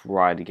left will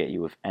try to get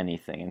you with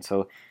anything. And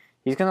so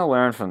he's gonna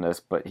learn from this,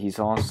 but he's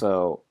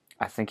also,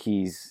 I think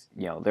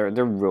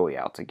they're really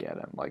out to get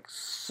him, like,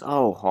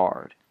 so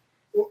hard.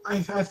 Well,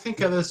 I think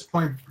at this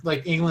point,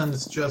 like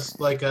England's just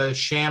like a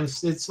sham.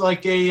 It's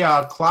like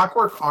a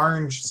Clockwork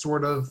Orange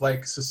sort of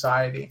like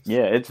society.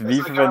 Yeah, it's V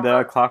like for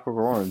Vendetta, Clockwork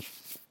Orange.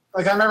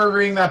 Like I remember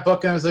reading that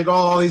book and it was like, oh,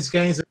 all these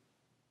gangs of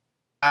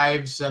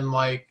knives and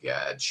like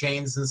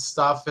chains and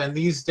stuff. And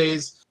these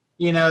days,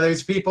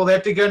 there's people they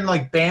have to go and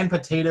like ban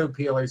potato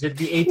peelers. You have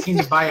to be 18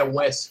 to buy a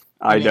whisk.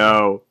 I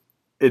know.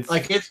 It's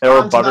or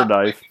a butter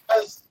knife.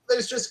 Because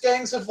there's just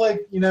gangs of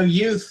like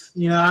youth. I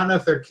don't know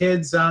if they're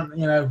kids.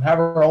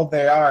 However old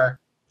they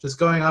are, just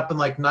going up and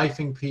like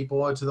knifing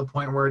people to the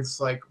point where it's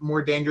like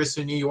more dangerous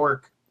in New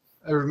York,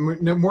 or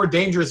more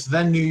dangerous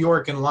than New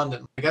York and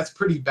London. Like that's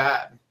pretty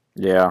bad.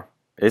 Yeah,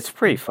 it's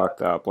pretty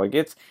fucked up. Like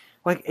it's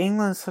like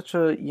England's such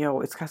a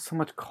it's got so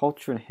much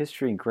culture and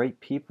history and great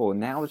people, and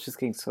now it's just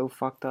getting so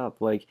fucked up.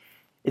 Like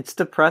it's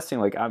depressing.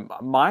 Like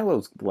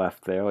Milo's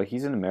left there. Like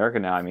he's in America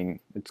now. I mean,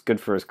 it's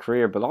good for his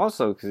career, but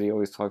also because he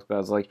always talks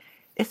about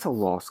it's a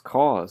lost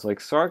cause. Like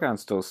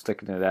Sargon's still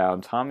sticking it out,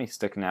 and Tommy's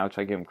sticking it out, which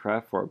I give him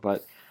credit for.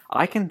 But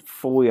I can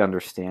fully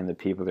understand the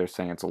people that are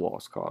saying it's a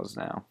lost cause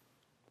now.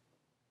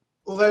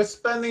 Well, they're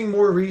spending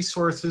more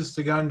resources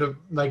to go into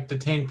like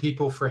detain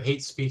people for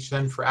hate speech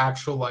than for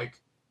actual like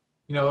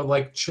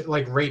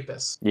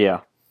rapists.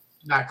 Yeah.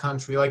 In that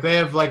country, like they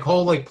have like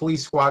whole like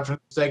police squadrons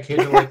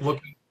dedicated to like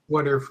looking at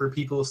Twitter for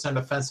people to send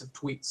offensive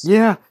tweets.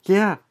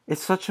 Yeah.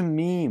 It's such a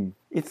meme.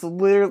 It's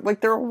literally like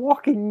they're a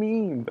walking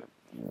meme.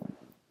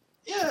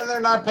 Yeah, they're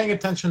not paying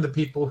attention to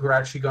people who are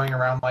actually going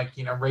around like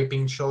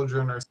raping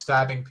children or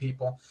stabbing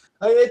people.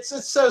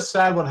 It's so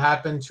sad what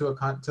happened to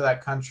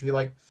that country.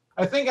 Like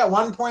I think at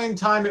one point in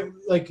time,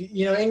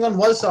 England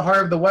was the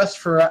heart of the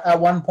West at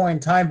one point in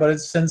time, but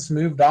it's since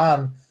moved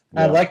on.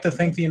 Yeah. I'd like to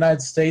think the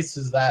United States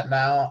is that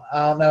now.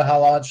 I don't know how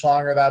much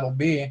longer that'll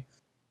be,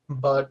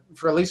 but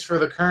at least for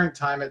the current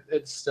time,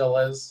 it still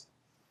is.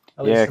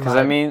 Yeah, because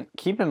I mean,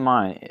 keep in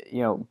mind,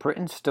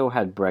 Britain still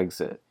had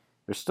Brexit.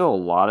 There's still a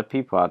lot of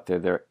people out there.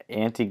 They're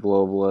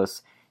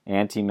anti-globalist,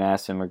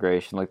 anti-mass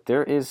immigration. Like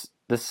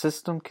the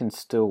system can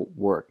still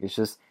work. It's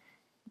just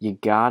you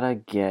gotta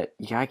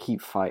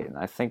keep fighting.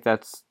 I think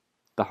that's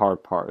the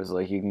hard part. Is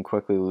like you can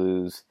quickly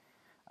lose,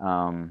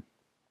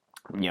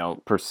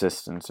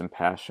 persistence and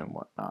passion, and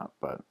whatnot.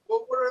 But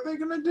well, what are they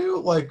gonna do?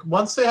 Like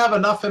once they have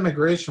enough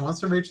immigration,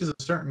 once it reaches a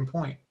certain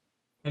point,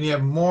 and you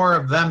have more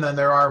of them than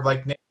there are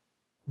like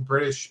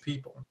British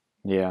people.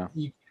 Yeah.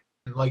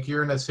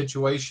 You're in a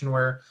situation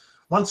where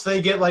once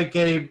they get like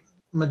a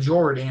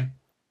majority,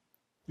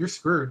 you're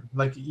screwed.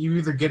 Like you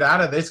either get out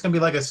of it. It's gonna be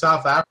like a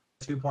South Africa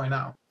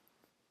 2.0.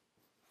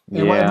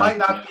 It might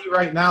not be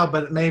right now,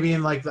 but maybe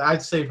in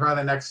I'd say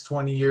probably the next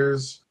 20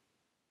 years,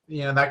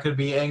 that could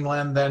be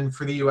England. Then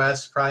for the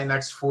U.S., probably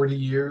next 40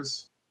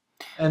 years,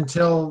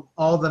 until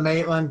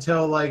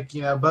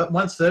but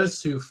once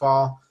those two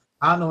fall,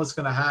 I don't know what's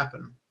gonna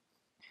happen.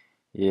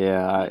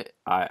 Yeah,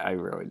 I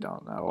really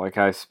don't know. Like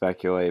I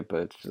speculate,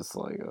 but it's just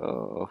like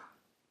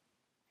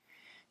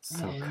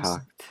so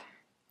cocked.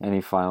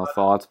 Any final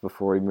thoughts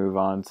before we move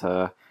on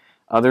to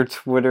other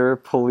Twitter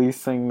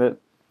policing that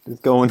is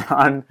going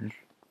on?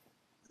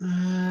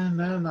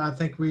 No, I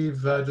think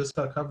we've just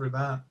covered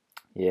that.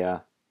 Yeah,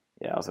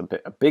 it was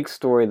a big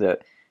story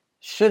that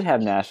should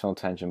have national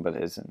attention, but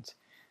isn't.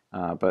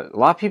 But a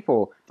lot of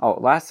people. Oh,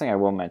 last thing I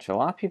will mention: a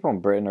lot of people in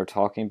Britain are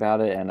talking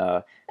about it. And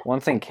one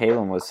thing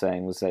Kalen was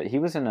saying was that he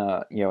was in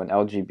an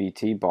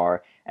LGBT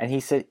bar, and he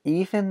said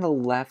even the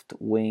left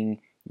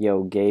wing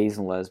gays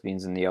and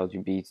lesbians in the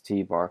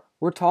LGBT bar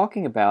were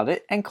talking about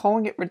it and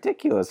calling it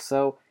ridiculous.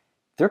 So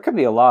there could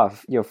be a lot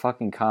of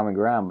fucking common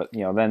ground. But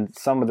then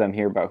some of them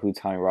hear about who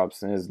Tommy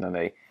Robinson is, and then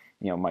they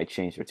might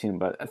change their tune.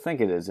 But I think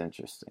it is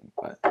interesting.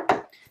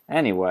 But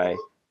anyway,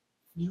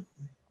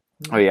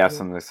 oh, you have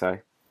something to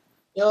say?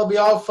 It'll be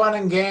all fun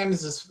and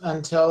games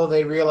until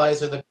they realize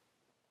that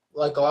a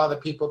lot of the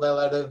people they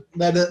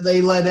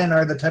let in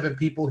are the type of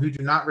people who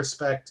do not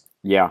respect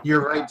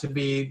your right to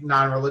be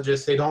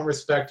non-religious. They don't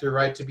respect your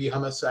right to be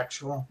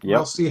homosexual. Yep.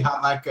 We'll see how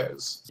that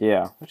goes.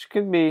 Yeah, which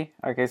could be,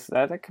 I guess,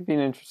 that could be an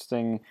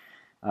interesting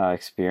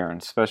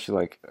experience,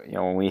 especially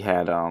when we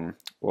had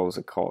what was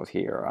it called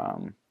here?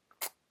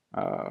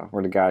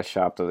 Where the guy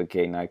shopped at the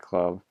gay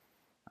nightclub,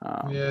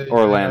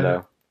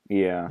 Orlando.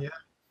 Yeah.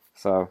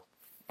 So.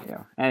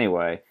 Yeah.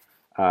 Anyway,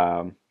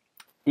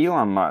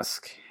 Elon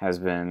Musk has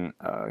been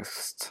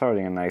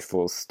starting a nice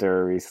little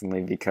stir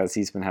recently because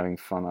he's been having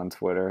fun on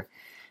Twitter,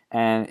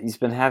 and he's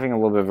been having a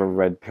little bit of a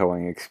red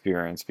pilling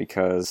experience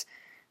because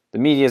the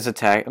media's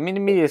attacked. I mean,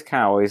 the media's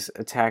kind of always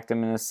attacked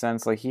him in a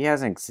sense. Like he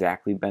hasn't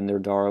exactly been their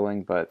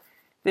darling, but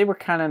they were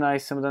kind of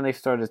nice, and then they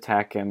started to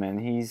attack him,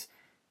 and he's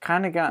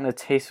kind of gotten a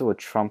taste of what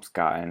Trump's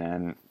gotten,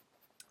 and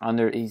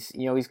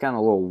he's gotten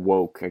a little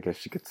woke, I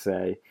guess you could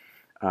say,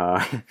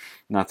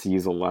 not to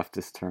use a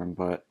leftist term,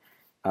 but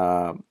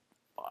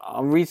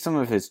I'll read some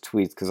of his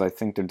tweets because I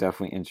think they're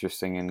definitely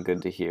interesting and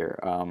good to hear.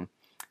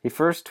 He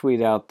first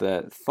tweeted out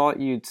that thought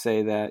you'd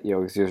say that,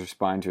 because he was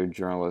responding to a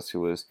journalist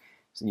who was,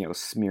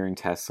 smearing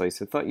Tesla. He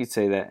said, thought you'd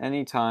say that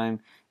anytime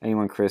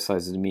anyone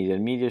criticizes the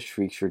media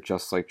shrieks, you're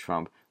just like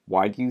Trump.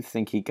 Why do you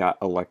think he got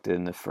elected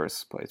in the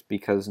first place?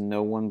 Because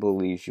no one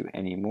believes you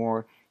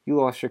anymore. You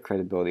lost your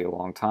credibility a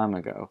long time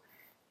ago.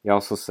 He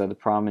also said the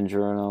problem in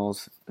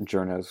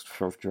journalists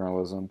for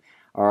journalism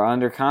are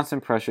under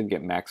constant pressure to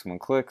get maximum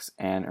clicks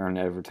and earn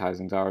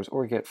advertising dollars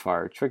or get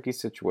fired. Tricky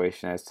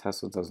situation as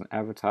Tesla doesn't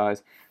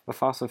advertise, but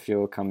fossil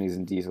fuel companies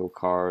and diesel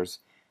cars,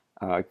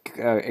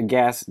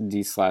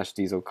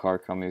 gas/diesel car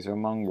companies are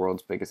among the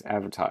world's biggest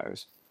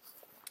advertisers.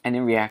 And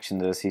in reaction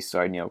to this, he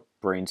started,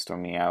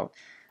 brainstorming out,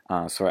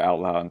 sort of out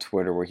loud on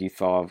Twitter, where he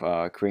thought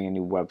of creating a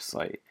new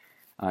website.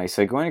 He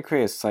said, going to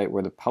create a site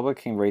where the public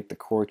can rate the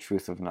core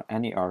truth of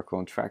any article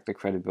and track the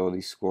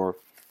credibility score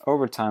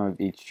over time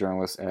of each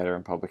journalist, editor,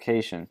 and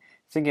publication,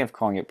 thinking of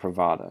calling it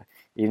Pravda.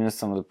 Even if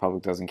some of the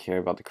public doesn't care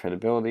about the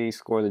credibility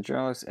score, the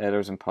journalists,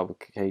 editors, and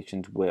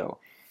publications will,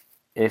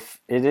 if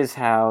it is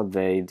how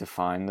they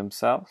define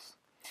themselves.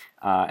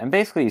 And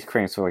basically he's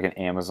creating sort of like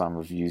an Amazon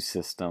review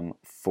system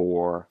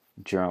for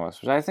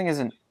journalists, which I think is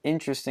an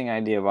interesting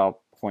idea, but I'll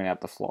point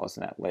out the flaws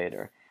in that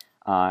later.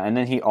 And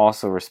then he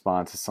also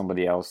responded to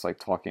somebody else like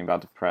talking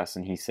about the press,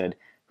 and he said,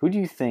 who do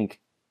you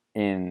think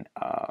in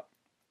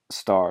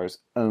Stars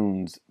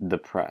owns the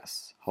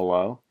press?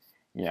 Hello?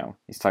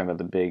 He's talking about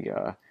the big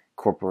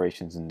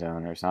corporations and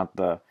donors, not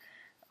the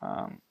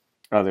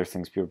other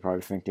things people are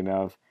probably thinking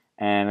of.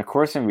 And of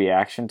course, in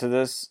reaction to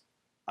this,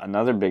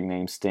 another big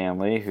name, Stan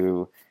Lee,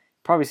 who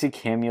probably see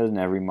cameos in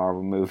every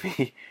Marvel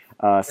movie,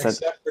 said,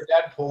 except for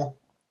Deadpool.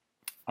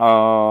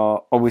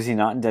 Was he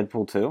not in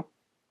Deadpool 2?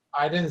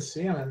 I didn't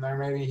see him in there.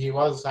 Maybe he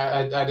was.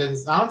 I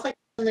didn't. I don't think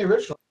he was in the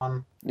original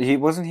one.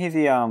 Wasn't he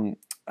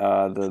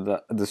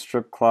the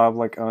strip club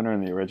owner in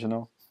the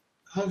original?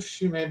 Oh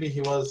shoot, maybe he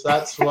was.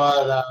 That's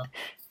what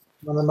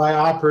one of my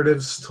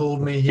operatives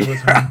told me he was.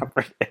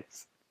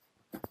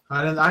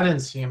 I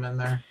didn't see him in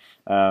there.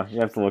 You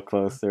have to look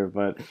closer,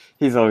 but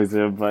he's always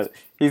there. But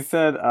he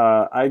said,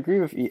 I agree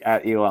with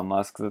at Elon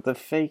Musk that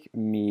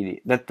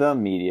the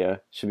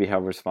media should be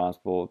held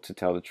responsible to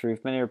tell the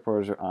truth. Many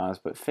reporters are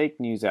honest, but fake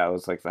news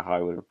outlets like the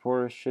Hollywood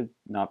Reporter should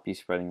not be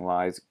spreading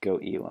lies. Go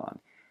Elon.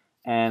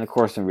 And of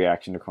course, in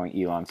reaction to calling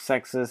Elon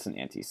sexist and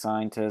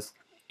anti-scientist.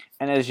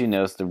 And as you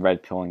notice, the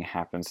red pilling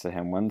happens to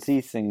him when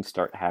these things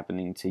start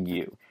happening to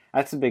you.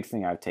 That's the big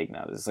thing I've taken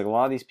out of this. A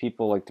lot of these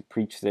people like to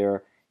preach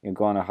their,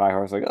 go on a high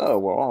horse oh,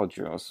 well, all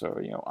journalists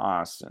are,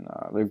 honest and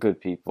they're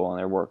good people and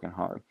they're working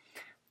hard.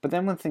 But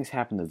then when things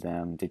happen to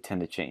them, they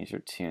tend to change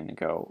their tune and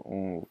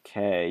go,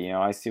 okay,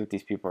 I see what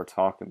these people are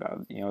talking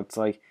about. It's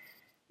like,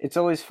 it's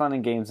always fun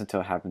and games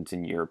until it happens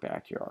in your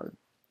backyard.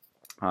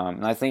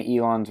 And I think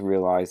Elon's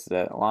realized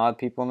that a lot of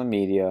people in the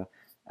media,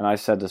 and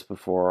I've said this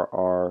before,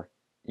 are,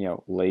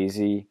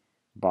 lazy,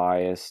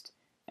 biased,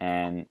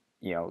 and,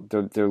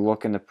 they're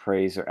looking to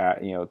praise or,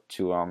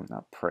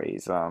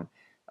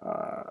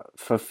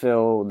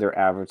 fulfill their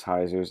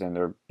advertisers and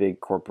their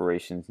big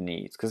corporations'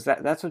 needs, because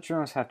that's what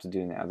journalists have to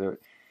do now.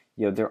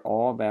 They're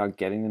all about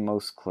getting the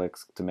most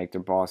clicks to make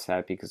their boss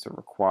happy because they're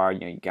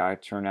required. You gotta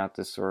turn out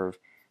this sort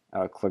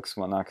of clicks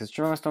and whatnot, because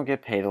journalists don't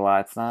get paid a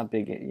lot. It's not a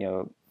big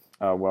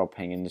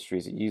well-paying industry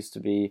as it used to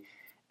be,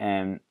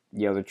 and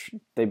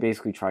they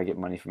basically try to get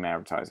money from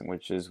advertising,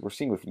 which is, we're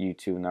seeing with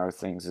YouTube and other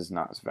things, is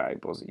not as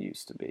valuable as it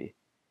used to be.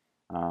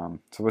 So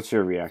what's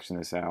your reaction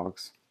to this,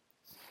 Alex?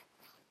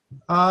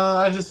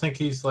 I just think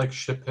he's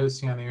shit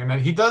posting on the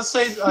internet. He does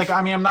say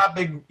I'm not a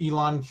big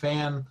Elon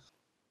fan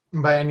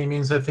by any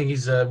means. I think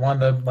he's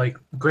one of the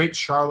great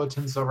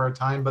charlatans of our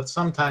time. But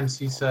sometimes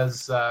he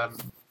says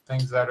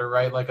things that are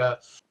right, like a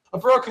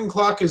broken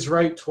clock is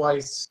right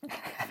twice.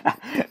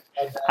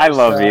 I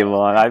love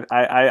Elon.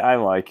 I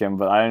like him,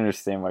 but I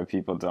understand why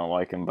people don't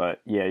like him.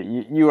 But yeah,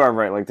 you are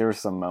right. There were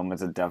some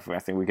moments that definitely I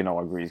think we can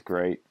all agree is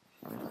great.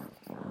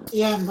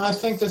 Yeah, I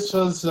think this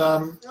was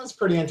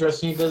pretty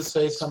interesting. He does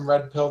say some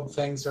red-pilled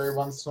things every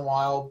once in a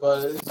while,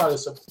 but it's probably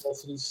a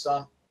publicity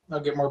stunt. They'll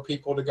get more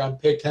people to go and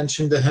pay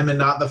attention to him, and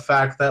not the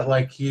fact that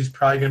he's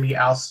probably going to be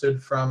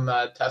ousted from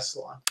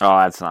Tesla. Oh,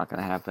 that's not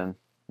going to happen.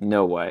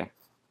 No way.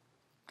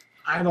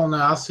 I don't know.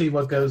 I'll see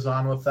what goes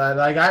on with that.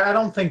 I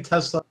don't think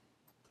Tesla.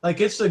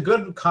 It's a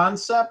good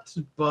concept,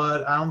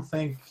 but I don't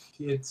think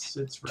it's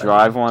ready.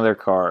 Drive one of their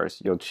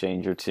cars. You'll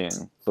change your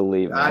tune.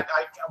 Believe me.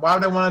 Why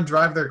would I want to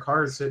drive their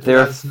cars?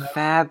 They're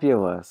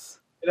fabulous.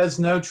 It has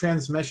no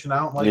transmission. I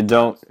don't like.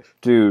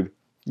 Dude.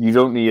 You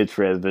don't need a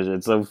transmission.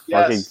 It's so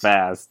fucking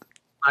fast.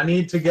 I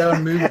need to go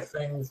and move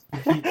things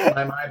to keep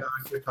my mind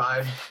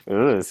occupied.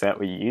 Ooh, is that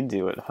what you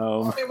do at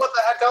home? I mean, what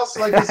the heck else?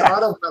 This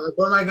autopilot.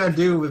 What am I gonna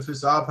do with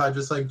this autopilot?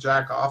 Just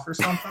jack off or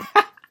something?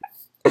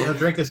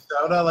 Drink a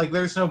soda?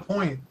 There's no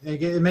point.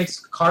 It makes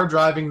car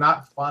driving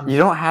not fun. You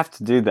don't have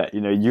to do that.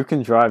 You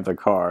can drive the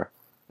car.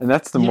 And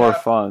that's the more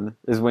fun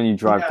is when you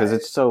drive because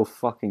it's so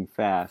fucking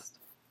fast.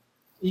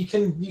 You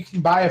can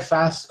buy a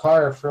fast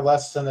car for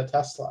less than a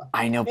Tesla.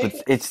 I know,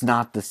 but it's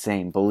not the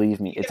same. Believe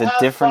me, it's a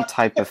different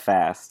type of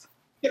fast.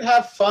 You can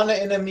have fun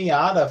in a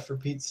Miata for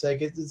Pete's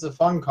sake. It's a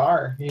fun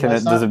car.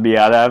 Does a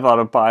Miata have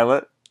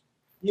autopilot?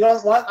 I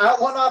don't want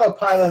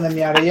autopilot in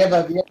the Miata. You have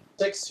a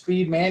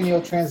 6-speed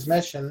manual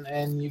transmission,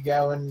 and you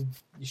go and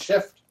you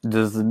shift.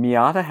 Does the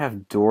Miata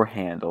have door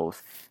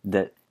handles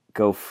that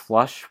go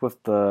flush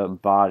with the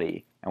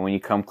body, and when you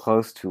come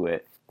close to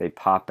it, they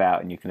pop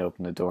out and you can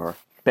open the door?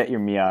 Bet your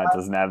Miata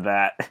doesn't have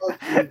that.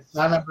 I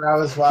remember I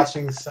was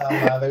watching some.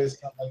 There's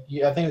some,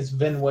 I think it's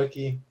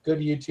VinWiki, good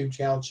YouTube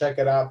channel. Check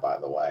it out, by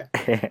the way.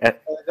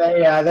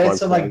 They had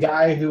some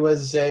guy who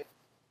was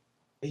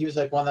he was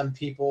like one of them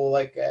people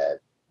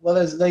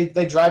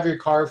they drive your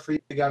car for you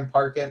to go and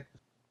park it,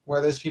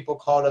 where there's people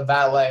called a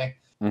valet.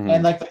 Mm-hmm.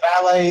 And the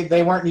valet,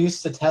 they weren't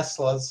used to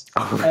Teslas,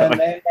 and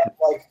they ended up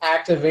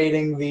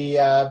activating the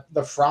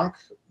frunk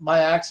by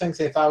accident.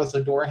 They thought it was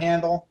a door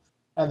handle,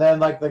 and then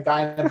the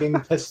guy ended up being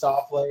pissed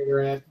off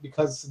later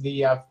because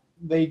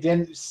they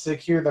didn't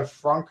secure the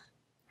frunk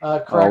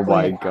correctly. Oh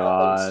my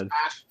god!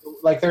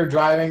 They're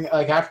driving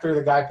after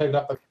the guy picked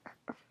up the.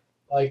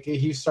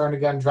 He was starting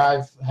to go and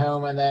drive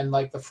home, and then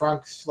the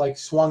frunk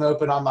swung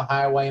open on the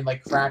highway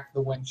and cracked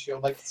the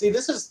windshield. See,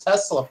 this is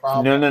Tesla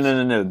problem.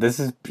 No. This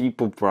is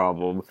people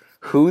problem.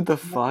 Who the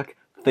fuck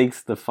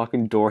thinks the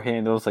fucking door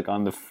handles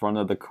on the front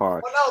of the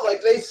car? Well, no,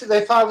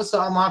 they thought it was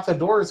to unlock the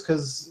doors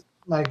because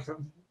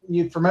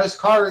for most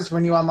cars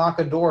when you unlock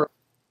a door,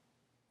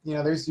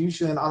 there's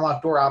usually an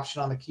unlock door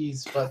option on the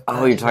keys. But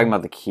you're talking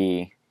about the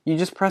key. You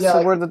just press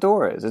it where the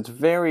door is. It's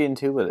very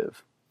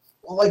intuitive.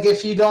 Well,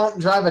 if you don't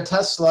drive a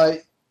Tesla,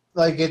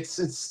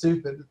 it's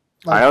stupid.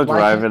 I don't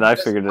drive it. I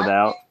figured it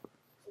out.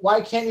 Why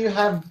can't you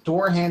have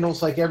door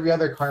handles like every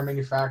other car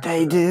manufacturer?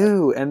 They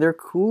do, and they're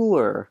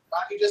cooler.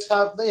 Why don't you just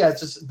have? It's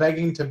just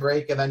begging to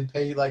break and then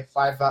pay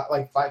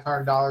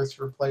 $500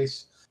 to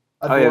replace.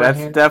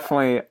 That's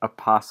definitely a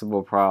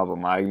possible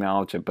problem. I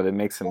acknowledge it, but it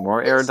makes it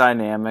more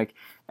aerodynamic,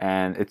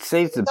 and it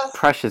saves the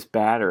precious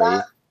battery.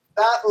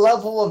 That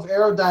level of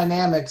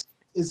aerodynamics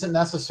isn't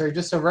necessary.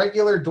 Just a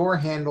regular door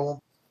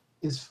handle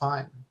is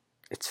fine.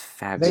 It's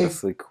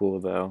fabulously cool,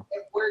 though.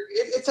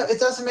 It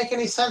doesn't make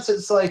any sense.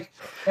 It's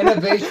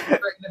innovation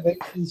for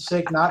innovation's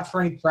sake, not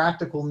for any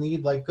practical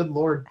need. Good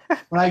Lord.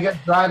 When I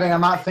get driving,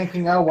 I'm not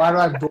thinking, why do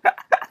I have doors?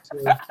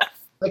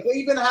 They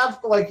even have,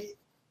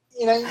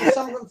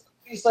 some of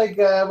these,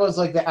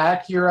 the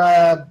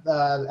Acura,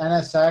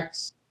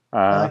 NSX,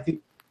 the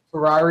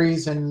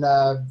Ferraris, and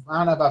I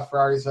don't know about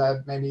Ferraris,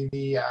 maybe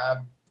the,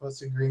 what's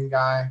the green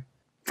guy?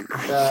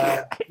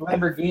 The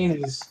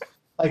Lamborghinis.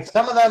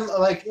 Some of them,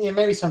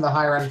 maybe some of the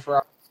higher end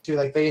Ferraris too,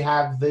 they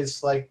have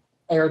this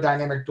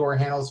aerodynamic door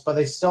handles, but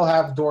they still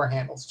have door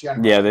handles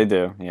generally. Yeah, they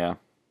do. Yeah.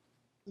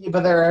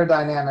 But they're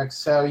aerodynamic,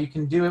 so you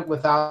can do it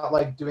without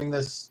doing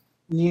this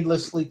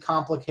needlessly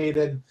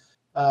complicated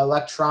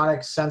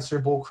electronic sensor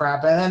bull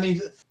crap. And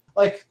then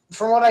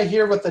from what I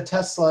hear with the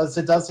Teslas,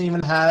 it doesn't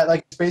even have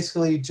it's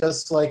basically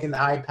just an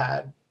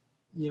iPad.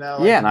 And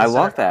I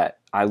love that.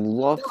 I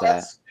love that.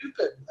 That's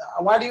stupid.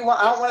 Why do you want?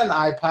 I don't want an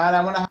iPad.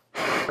 I want to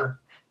have.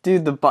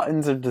 Dude, the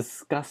buttons are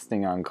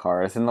disgusting on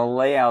cars, and the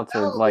layouts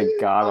are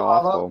god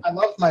awful. I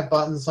love my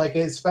buttons,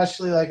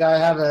 especially I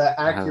have an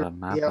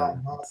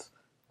Acura.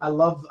 I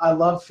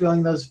love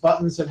feeling those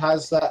buttons. It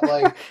has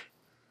that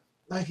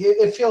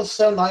it feels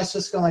so nice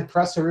just going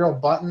press a real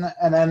button,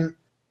 and then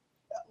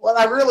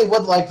I really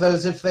would like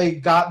those if they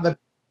got the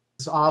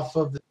off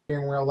of the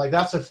steering wheel.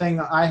 That's a thing.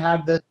 I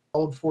had this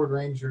old Ford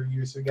Ranger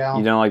years ago.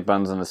 You don't like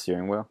buttons on the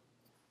steering wheel?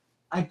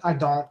 I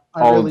don't.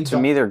 I really don't. To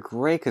me, they're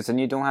great because then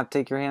you don't have to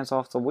take your hands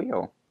off the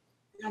wheel.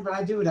 Yeah, but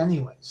I do it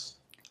anyways.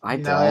 I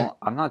don't.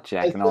 I'm not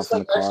jacking off in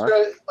the car.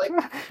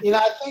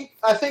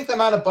 I think the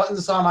amount of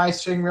buttons on my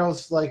steering wheel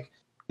is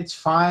it's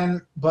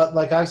fine. But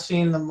I've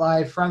seen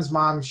my friend's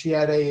mom. She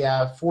had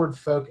a Ford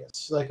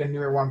Focus, a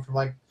newer one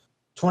from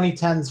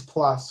 2010s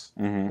plus,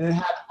 and it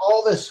had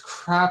all this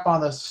crap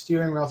on the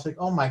steering wheel. It's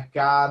oh my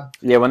god.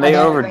 Yeah, when they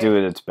overdo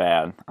it, it's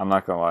bad. I'm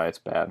not gonna lie, it's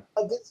bad.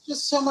 There's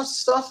just so much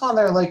stuff on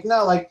there.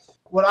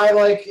 What I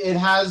like, it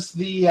has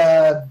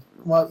the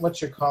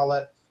what you call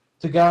it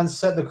to go and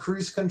set the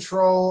cruise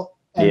control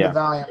and the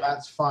volume.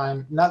 That's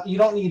fine. You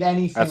don't need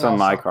anything. That's what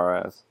my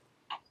car has.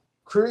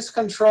 Cruise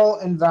control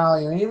and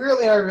volume. And you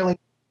really are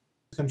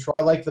control.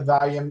 I like the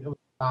volume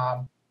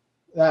knob.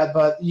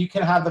 But you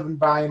can have the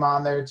volume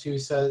on there too,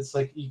 so it's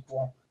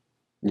equal.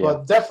 Yeah.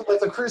 But definitely,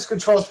 the cruise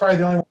control is probably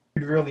the only one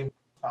you'd really want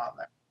on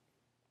there.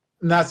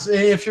 And that's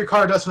if your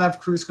car doesn't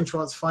have cruise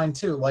control, it's fine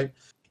too.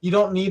 You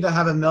don't need to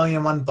have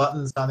 1,000,001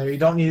 buttons on there. You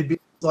don't need to be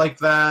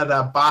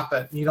that Bop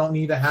It. You don't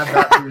need to have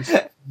that cruise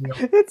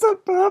control. It's a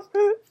Bop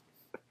It.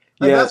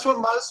 That's what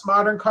most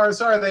modern cars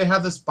are. They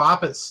have this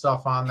Bop It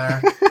stuff on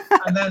there,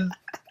 and then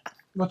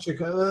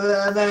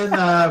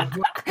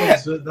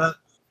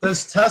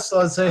those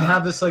Teslas, they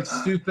have this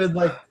stupid,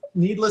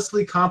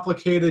 needlessly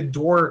complicated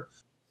door.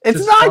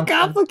 It's not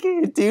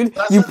complicated, dude.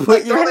 You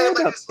put your hand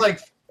up.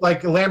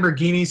 like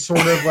Lamborghini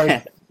sort of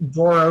like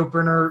door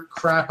opener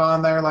crap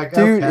on there. Like,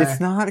 Dude, okay. it's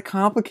not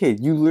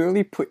complicated. You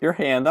literally put your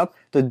hand up,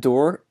 the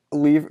door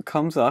lever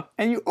comes up,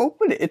 and you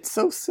open it. It's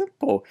so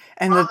simple.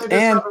 And Why don't they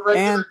just have a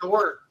regular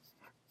door?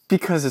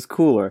 because it's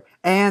cooler.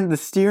 And the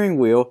steering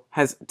wheel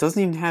doesn't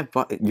even have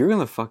buttons. You're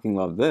gonna fucking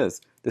love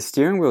this. The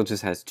steering wheel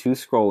just has 2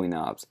 scrolling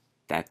knobs.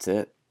 That's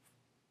it.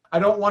 I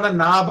don't want a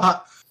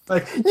knob.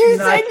 Like You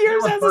know, I said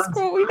yours can't has a buttons.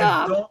 scrolling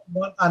knob. I don't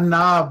want a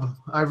knob.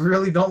 I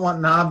really don't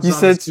want knobs. You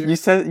on the said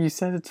steering. you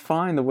said it's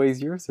fine the way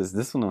yours is.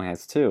 This one only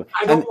has 2.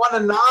 I don't want a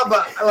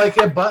knob. Like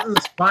a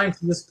button's fine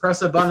to just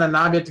press a button. A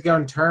knob you have to go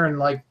and turn.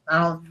 Like I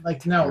don't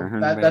like no.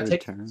 Turn, that baby,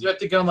 takes turn. you have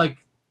to go and like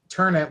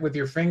turn it with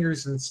your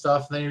fingers and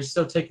stuff. And then you're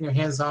still taking your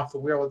hands off the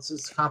wheel. It's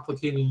just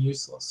complicated and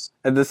useless.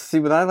 And see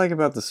what I like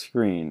about the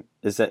screen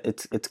is that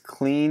it's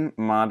clean,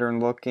 modern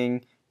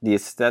looking. The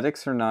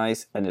aesthetics are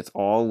nice, and it's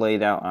all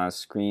laid out on a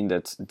screen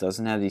that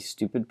doesn't have these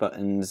stupid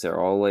buttons. They're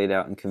all laid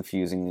out in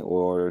confusing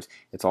orders.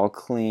 It's all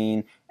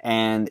clean,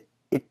 and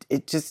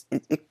it just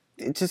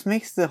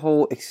makes the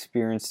whole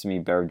experience to me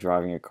better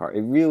driving a car.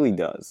 It really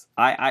does.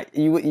 Because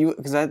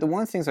the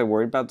one of the things I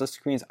worried about the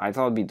screens, I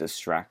thought it'd be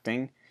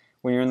distracting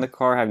when you're in the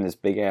car having this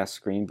big ass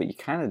screen, but you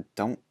kind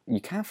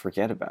of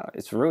forget about it.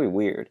 It's really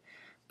weird,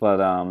 but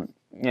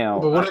you know.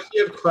 But what if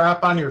you have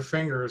crap on your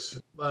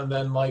fingers and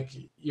then like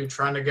you're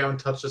trying to go and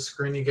touch the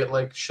screen, you get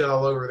like shit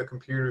all over the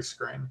computer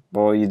screen?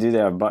 Well, you do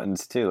have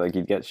buttons too. Like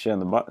you'd get shit on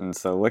the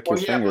buttons, so lick your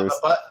fingers.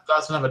 But the button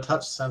doesn't have a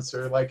touch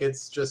sensor. Like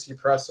it's just you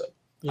press it.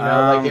 You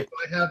know, like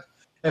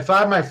if I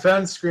have my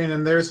phone screen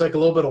and there's like a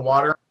little bit of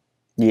water.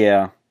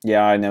 Yeah,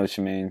 I know what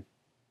you mean.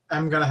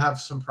 I'm gonna have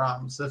some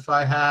problems. If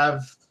I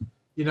have,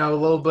 a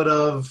little bit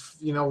of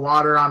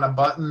water on a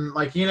button,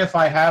 like even if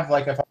I have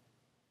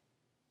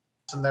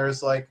and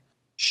there's like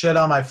shit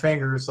on my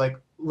fingers, like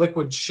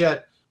liquid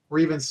shit or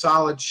even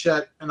solid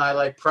shit, and I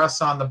like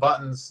press on the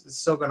buttons, it's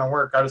still gonna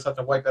work. I just have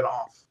to wipe it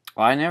off.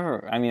 Well, I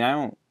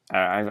don't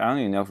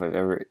even know if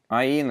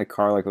I eat in the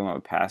car like when I'm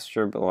a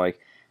passenger, but like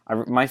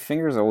my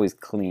fingers are always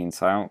clean,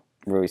 so I don't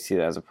really see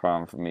that as a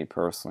problem for me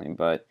personally.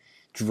 But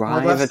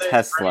drive a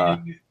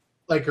Tesla,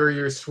 raining, or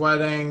you're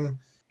sweating,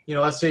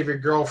 let's say if your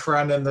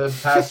girlfriend in the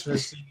passenger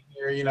seat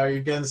here, you're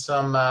getting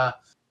some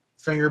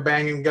finger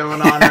banging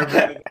going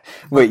on.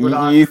 Wait,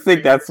 you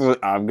think that's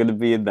what I'm gonna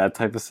be in that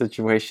type of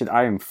situation?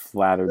 I am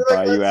flattered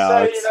by you,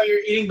 Alex. Say,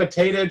 you're eating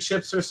potato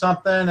chips or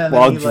something, and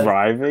while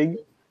driving.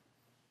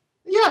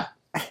 Yeah,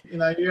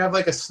 you have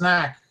like a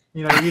snack.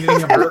 You're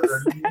eating a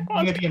burger.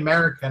 You're eating the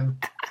American.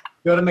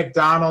 You go to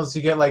McDonald's,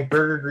 you get like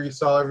burger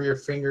grease all over your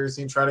fingers,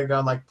 and you try to go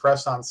and like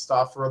press on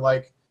stuff, or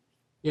like,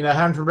 having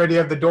everybody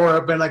have the door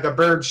open, like a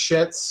bird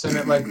shits, and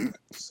it like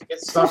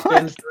gets sucked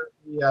in through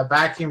the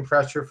vacuum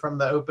pressure from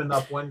the opened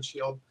up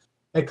windshield.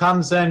 It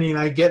comes in,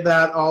 get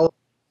that all over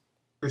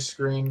your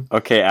screen.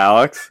 Okay,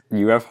 Alex,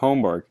 you have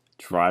homework.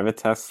 Drive a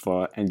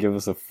Tesla and give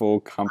us a full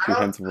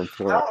comprehensive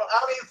report. I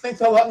don't even think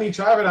they'll let me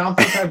drive it. I don't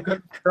think I have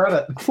good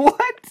credit.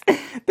 What?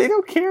 They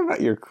don't care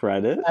about your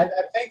credit. I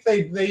think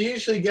they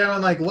usually go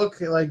and like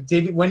look like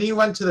when you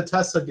went to the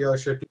Tesla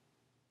dealership, did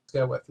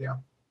go with you?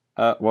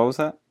 What was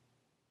that?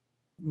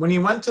 When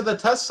you went to the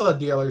Tesla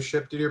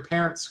dealership, did your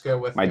parents go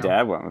with you? My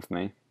dad went with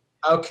me.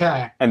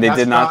 Okay. And they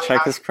did not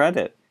check his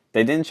credit.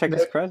 They didn't check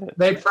his credit.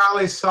 They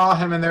probably saw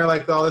him and they're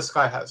like, "Oh, this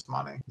guy has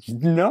money."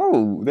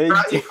 No, they.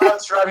 He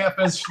was driving up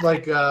in his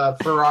like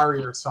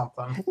Ferrari or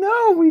something.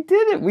 No, we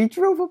didn't. We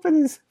drove up in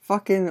his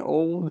fucking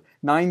old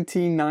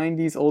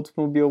 1990s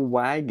Oldsmobile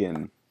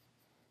wagon.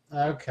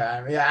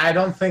 Okay, yeah, I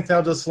don't think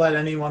they'll just let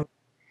anyone.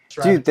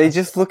 Dude, they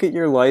just look at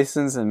your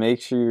license and make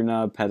sure you're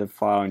not a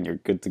pedophile and you're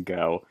good to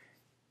go.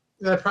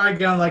 They're probably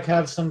gonna like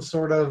have some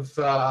sort of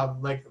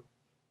like.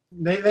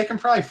 They can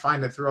probably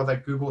find it through all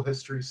that Google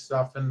history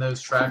stuff and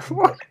those tracking.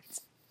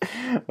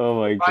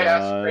 Oh my god! I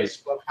asked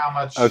Facebook how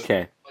much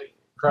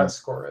credit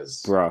score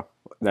is. Bro,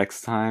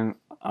 next time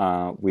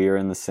we are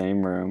in the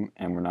same room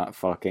and we're not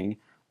fucking,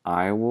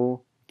 I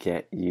will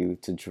get you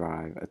to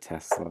drive a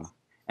Tesla,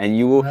 and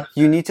you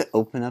need to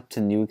open up to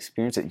new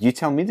experiences. You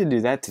tell me to do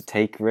that, to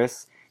take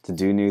risks, to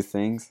do new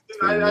things.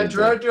 I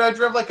drove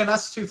like an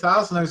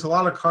S2000. There's a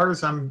lot of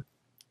cars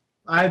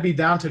I'd be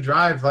down to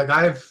drive. Like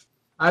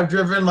I've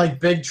driven like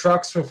big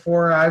trucks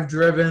before. I've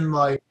driven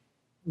like,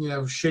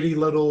 shitty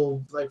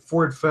little like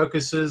Ford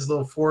Focuses,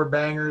 little Ford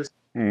bangers.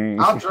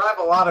 I'll drive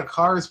a lot of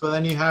cars, but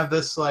then you have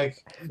this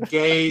like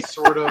gay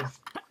sort of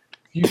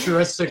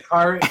futuristic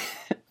car.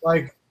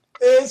 Like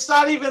it's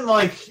not even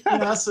like,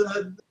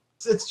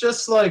 it's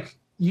just like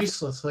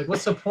useless. Like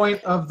what's the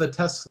point of the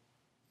Tesla?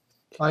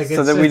 Like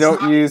so that we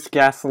don't use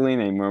gasoline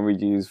anymore. We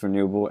use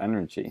renewable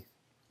energy.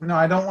 No,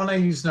 I don't want to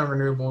use no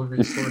renewable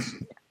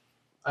resources.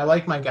 I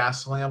like my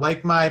gasoline. I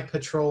like my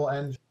petrol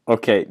engine.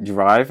 Okay,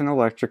 drive an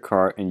electric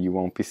car and you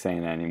won't be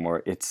saying that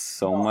anymore. It's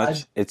so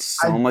much.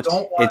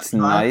 It's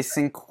nice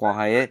and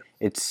quiet.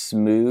 It's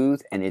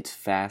smooth and it's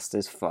fast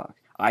as fuck.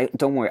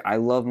 Don't worry. I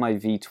love my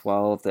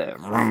V12 that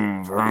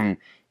vroom, vroom,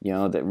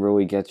 that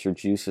really gets your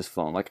juices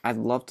flowing. Like I'd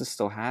love to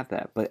still have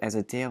that, but as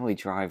a daily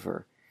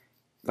driver,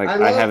 Like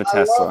I have a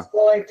Tesla.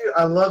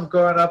 I love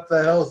going up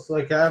the hills.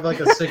 Like I have like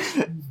a six.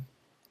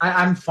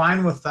 I'm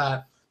fine with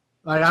that.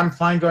 Like I'm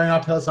fine going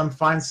up hills. I'm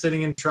fine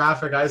sitting in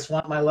traffic. I just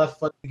want my left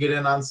foot to get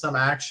in on some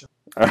action.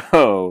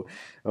 Oh,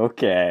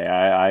 okay.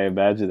 I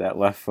imagine that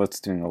left foot's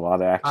doing a lot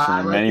of action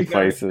in many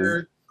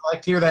places. I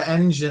like to hear the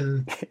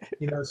engine,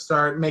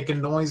 start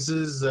making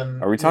noises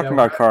and. Are we talking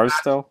about cars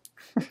still?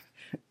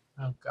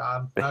 Oh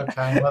God.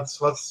 Okay.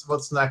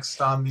 What's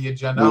next on the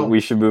agenda? We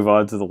should move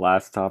on to the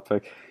last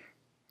topic.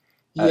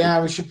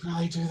 Yeah, we should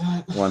probably do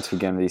that. Once we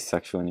get into these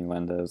sexual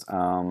innuendos.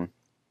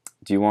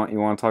 Do you want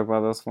to talk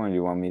about this one, or do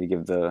you want me to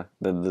give the?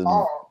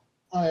 Oh,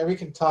 yeah, we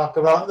can talk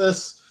about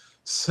this.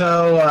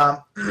 So,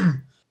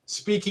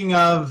 speaking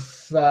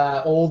of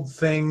old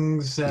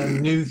things and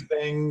new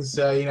things,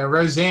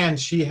 Roseanne,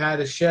 she had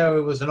a show.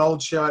 It was an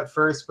old show at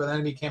first, but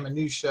then it became a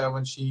new show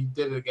when she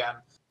did it again.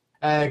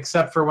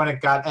 Except for when it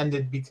got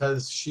ended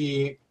because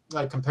she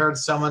compared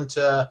someone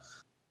to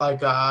what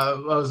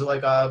was it,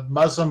 like a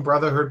Muslim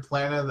Brotherhood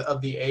Planet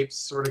of the Apes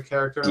sort of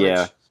character.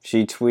 Yeah.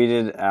 She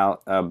tweeted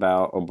out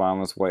about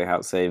Obama's White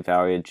House aide,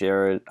 Valeria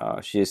Jarrett.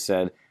 She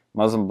said,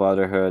 Muslim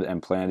Brotherhood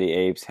and Planet of the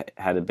Apes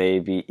had a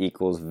baby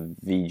equals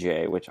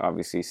VJ, which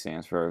obviously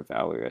stands for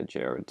Valeria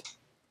Jarrett.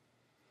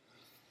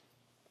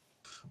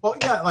 Well,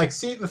 yeah,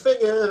 see, the thing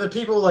is, the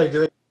people,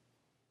 they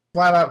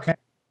flat out canceled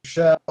the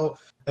show.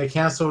 They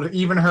canceled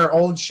even her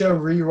old show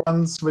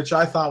reruns, which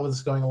I thought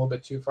was going a little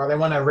bit too far. They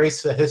want to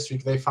erase the history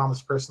because they found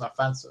this person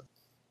offensive.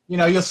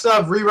 You'll still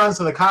have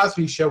reruns of the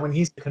Cosby Show when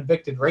he's a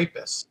convicted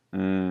rapist. But,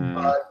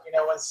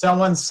 when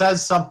someone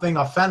says something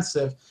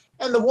offensive,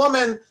 and the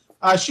woman,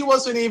 she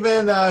wasn't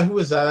even, who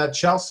was that,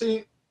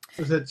 Chelsea?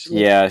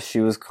 Yeah, she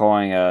was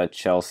calling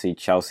Chelsea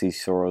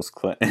Soros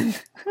Clinton.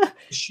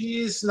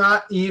 She's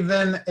not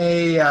even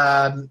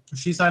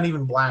she's not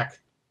even black.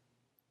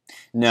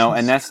 No,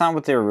 and that's not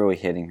what they were really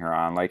hitting her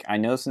on. I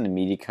noticed in the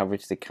media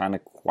coverage, they kind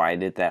of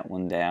quieted that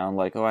one down.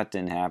 That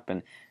didn't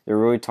happen. They're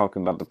really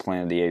talking about the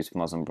Planet of the Apes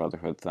Muslim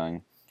Brotherhood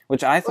thing,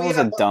 which I thought was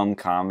a dumb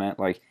comment.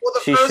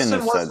 She shouldn't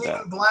have said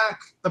that.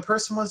 The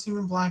person wasn't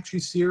even black.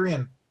 She's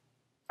Syrian.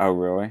 Oh,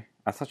 really?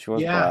 I thought she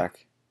was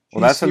black.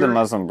 Well, that's where the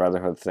Muslim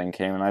Brotherhood thing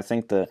came, and I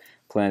think the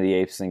Planet of the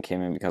Apes thing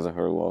came in because of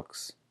her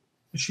looks.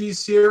 She's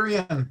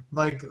Syrian.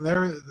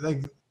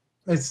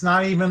 It's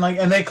not even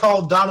and they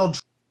call Donald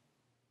Trump.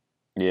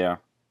 Yeah.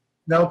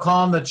 They'll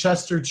call him the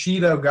Chester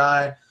Cheeto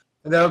guy.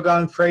 They'll go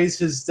and praise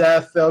his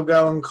death. They'll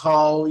go and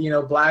call,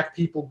 black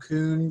people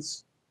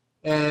coons.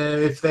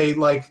 And if they,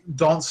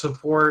 don't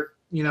support,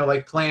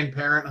 Planned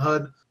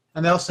Parenthood.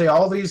 And they'll say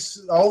all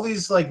these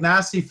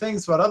nasty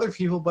things about other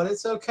people, but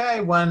it's okay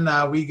when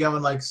we go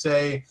and,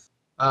 say,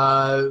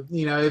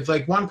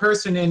 if, one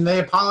person and they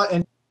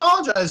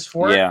apologize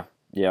for it.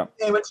 Yeah.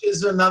 Which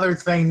is another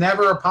thing.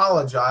 Never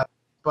apologize.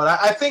 But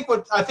I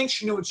think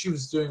she knew what she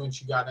was doing when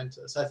she got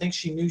into this. I think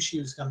she knew she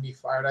was going to be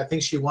fired. I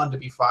think she wanted to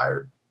be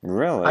fired.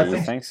 Really?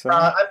 You think so?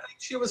 I think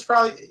she was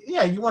probably,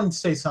 you wouldn't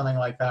say something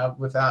like that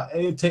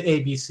to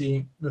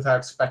ABC without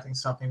expecting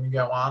something to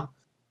go on.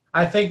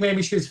 I think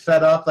maybe she was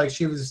fed up.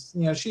 She was,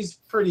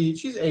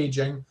 she's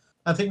aging.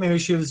 I think maybe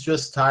she was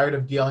just tired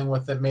of dealing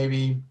with it.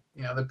 Maybe,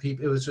 the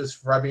people, it was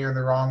just rubbing her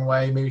the wrong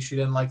way. Maybe she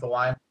didn't like the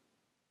line.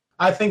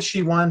 I think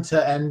she wanted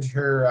to end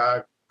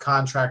her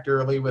contract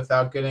early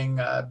without getting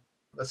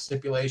the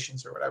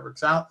stipulations or whatever.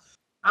 Because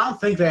I don't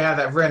think they have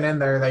that written in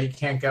there that you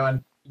can't go and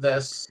do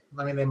this.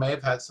 I mean, they may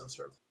have had some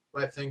sort of,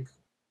 but I think,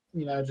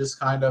 just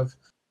kind of,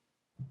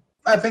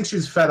 I think she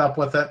was fed up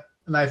with it,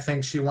 and I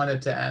think she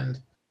wanted to end.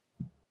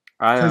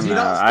 I don't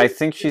know. I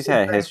think she's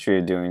had a history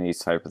of doing these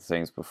type of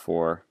things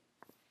before.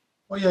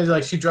 Well, yeah,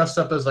 she dressed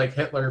up as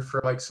Hitler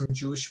for some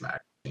Jewish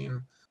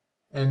magazine,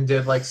 and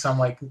did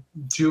some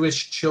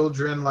Jewish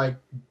children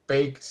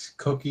baked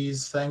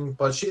cookies thing.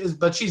 But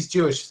she's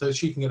Jewish, so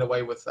she can get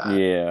away with that.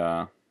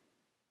 Yeah.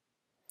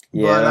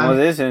 Yeah. What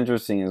is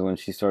interesting is when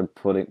she started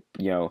putting,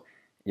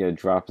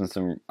 dropping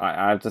some.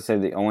 I have to say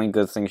the only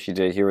good thing she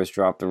did here was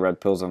drop the red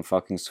pills on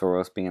fucking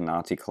Soros being a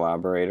Nazi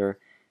collaborator,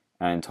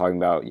 and talking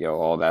about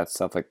all that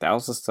stuff. That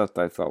was the stuff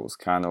that I thought was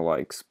kind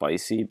of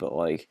spicy, but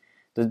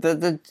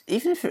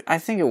even if I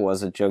think it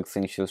was a joke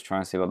thing she was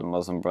trying to say about the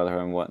Muslim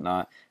Brotherhood and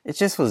whatnot, it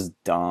just was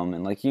dumb,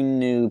 and you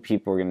knew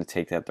people were going to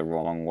take that the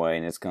wrong way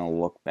and it's going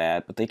to look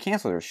bad. But they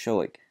canceled her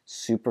show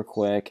super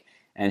quick,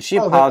 and she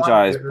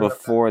apologized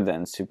before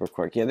then super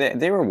quick. Yeah,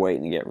 they were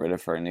waiting to get rid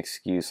of her, an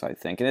excuse, I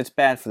think, and it's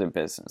bad for their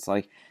business.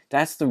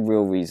 That's the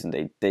real reason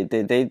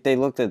they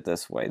looked at it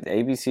this way. The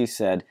ABC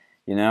said,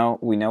 we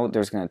know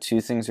there's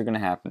two things are going to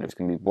happen. There's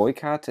going to be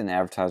boycotts and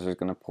advertisers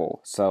going to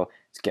pull. So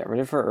let's get rid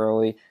of her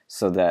early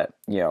so that,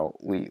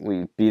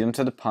 we beat them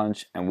to the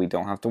punch and we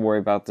don't have to worry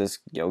about this,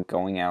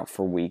 going out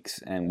for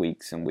weeks and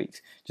weeks and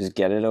weeks. Just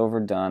get it over,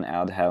 done,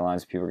 out of the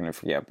headlines. People are going to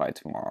forget by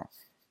tomorrow.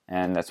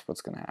 And that's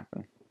what's going to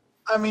happen.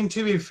 I mean,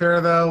 to be fair,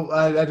 though,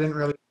 I didn't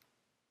really...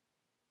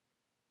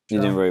 You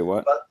didn't really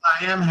what? But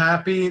I am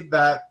happy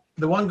that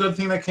the one good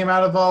thing that came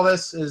out of all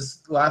this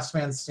is Last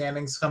Man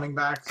Standing's coming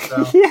back,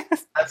 so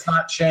yes. That's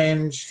not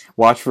changed.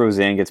 Watch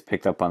Roseanne gets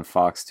picked up on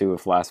Fox, too,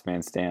 with Last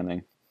Man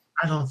Standing.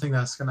 I don't think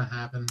that's gonna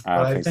happen. I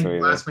But don't I think think so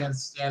either. Last Man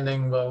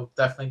Standing will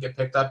definitely get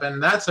picked up,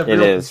 and that's a It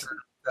real is.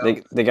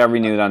 concern. They got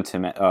renewed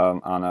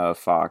on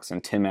Fox,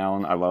 and Tim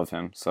Allen, I love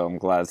him, so I'm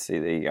glad to see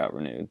that he got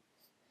renewed.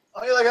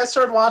 I mean, like I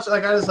started watching,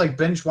 like I just like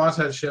binge watched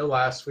that show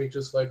last week,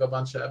 just like a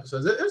bunch of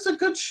episodes. It was a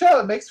good show.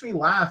 It makes me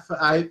laugh.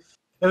 It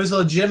was a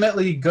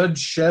legitimately good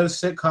show,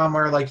 sitcom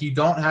where like you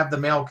don't have the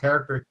male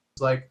character.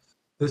 It's like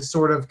this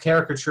sort of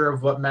caricature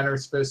of what men are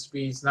supposed to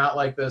be. He's not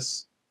like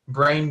this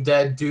brain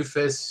dead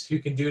doofus who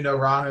can do no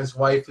wrong. His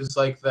wife is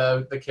like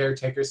the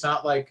caretaker. It's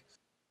not like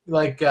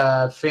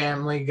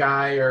Family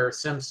Guy or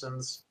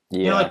Simpsons.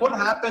 You know, Yeah. like what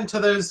happened to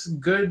those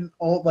good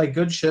old like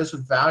good shows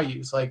with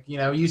values? Like, you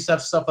know, you used to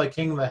have stuff like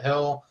King of the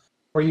Hill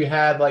where you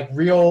had like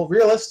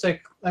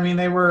realistic, I mean,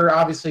 they were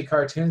obviously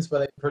cartoons, but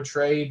they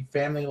portrayed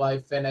family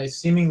life in a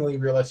seemingly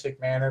realistic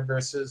manner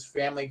versus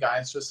Family Guy.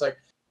 It's just like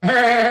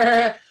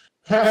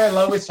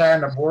Lois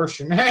had an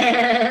abortion. Oh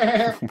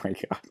my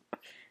god.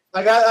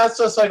 Like that's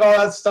just like all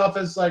that stuff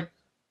is like,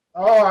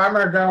 oh, I'm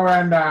gonna go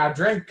and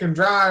drink and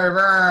drive.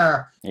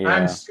 Yeah.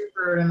 I'm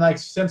super, and like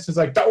Simpsons,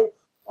 like, oh,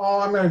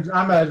 I'm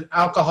an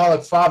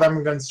alcoholic father.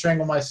 I'm gonna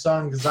strangle my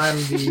son because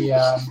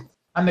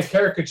I'm the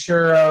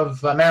caricature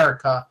of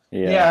America.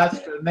 Yeah, that's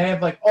good. And they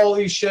have like all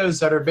these shows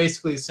that are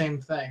basically the same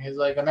thing. It's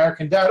like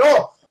American Dad.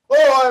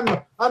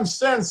 I'm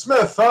Stan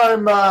Smith.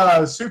 I'm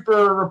a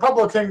super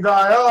Republican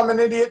guy. Oh, I'm an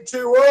idiot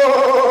too.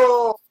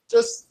 Oh,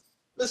 it's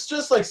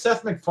just like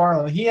Seth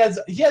MacFarlane. He has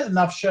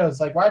enough shows.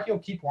 Like, why do people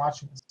keep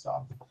watching this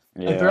stuff?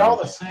 Like, they're all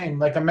the same.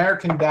 Like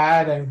American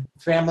Dad and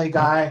Family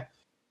Guy,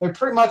 they're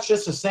pretty much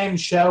just the same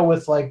show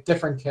with like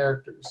different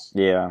characters.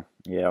 Yeah.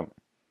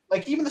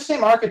 Like even the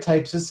same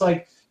archetypes. It's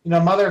like, you know,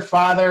 mother,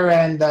 father,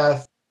 and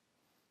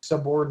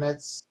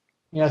subordinates.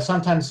 You know,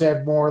 sometimes they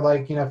have more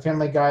like, you know,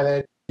 Family Guy,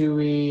 that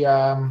Dewey,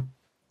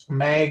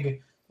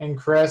 Meg, and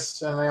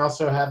Chris, and they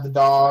also had the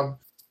dog.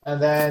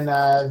 And then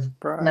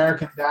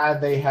American Dad,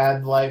 they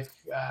had like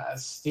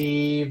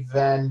Steve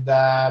and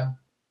I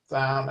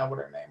don't know what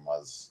her name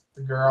was,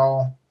 the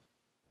girl,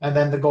 and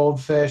then the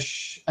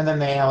goldfish, and then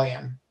the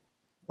alien.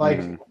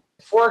 Like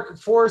four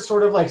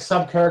sort of like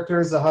sub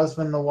characters, the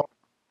husband, the wife,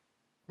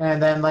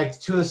 and then like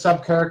two of the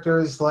sub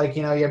characters, like,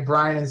 you know, you had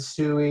Brian and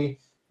Stewie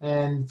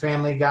and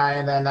Family Guy,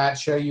 and then that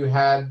show you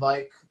had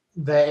like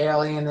the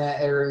alien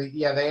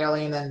the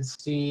alien and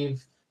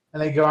Steve,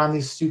 and they go on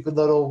these stupid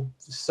little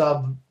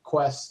sub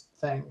quest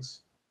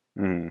things.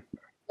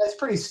 That's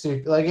pretty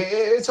stupid. Like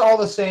it's all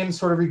the same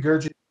sort of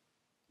regurgitated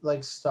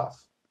like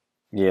stuff.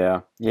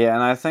 Yeah,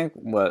 and I think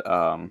what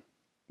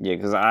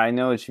because I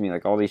know what you mean.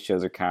 Like all these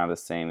shows are kind of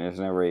the same. There's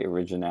never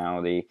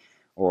originality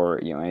or,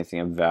 you know, anything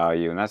of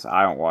value, and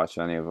I don't watch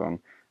any of them.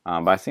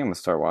 But I think I'm gonna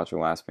start watching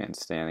Last Man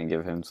Standing,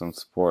 give him some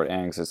support,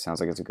 and because it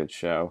sounds like it's a good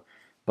show.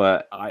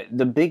 But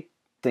the big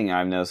thing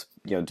I've noticed,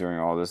 you know, during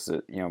all this,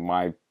 you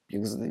know,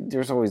 because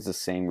there's always the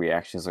same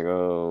reactions, like,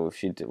 oh,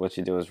 what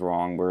she did was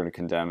wrong, we're gonna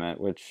condemn it,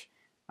 which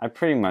I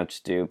pretty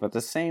much do. But at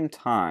the same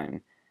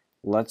time,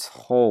 let's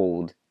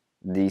hold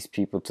these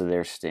people to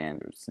their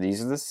standards.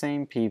 These are the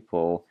same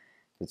people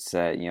that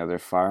said, you know, they're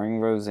firing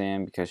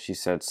Roseanne because she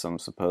said some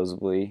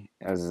supposedly,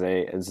 as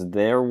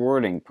their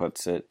wording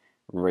puts it,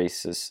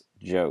 racist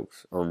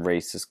jokes or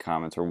racist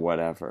comments or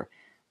whatever.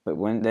 But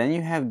then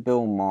you have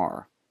Bill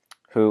Maher,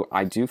 who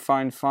I do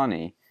find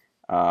funny,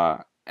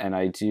 and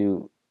I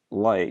do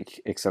like,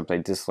 except I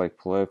dislike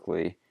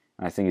politically,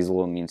 and I think he's a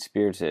little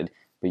mean-spirited.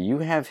 But you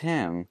have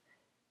him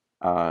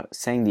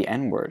saying the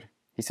N-word.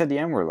 He said the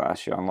N-word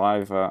last year on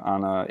live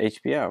on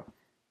HBO.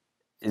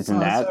 Isn't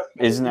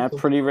that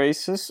pretty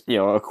racist? You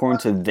know, according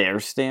to their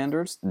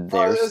standards.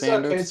 It's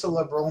okay. It's a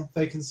liberal.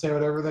 They can say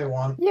whatever they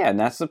want. Yeah, and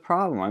that's the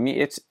problem. I mean,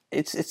 it's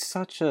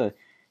such a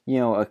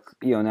now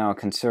a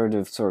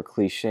conservative sort of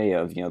cliche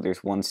of, you know,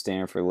 there's one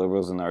stand for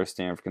liberals and another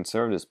stand for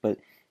conservatives, but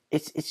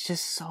it's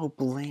just so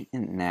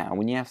blatant now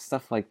when you have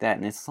stuff like that,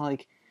 and it's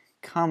like,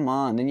 come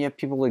on. Then you have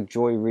people like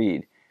Joy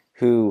Reid,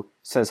 who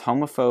says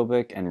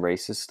homophobic and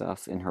racist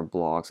stuff in her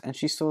blogs, and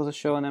she still has a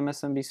show on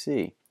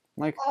MSNBC.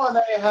 Like, oh, and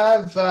they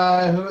have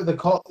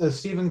the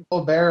Stephen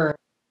Colbert.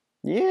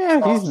 Yeah,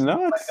 he's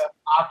nuts. Like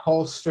a pop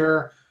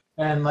holster,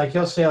 and like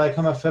he'll say like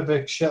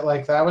homophobic shit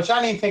like that, which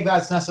I didn't think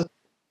that's necessary.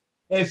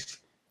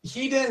 If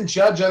he didn't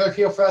judge other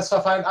people for that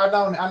stuff,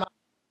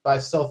 I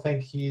still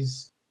think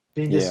he's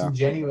being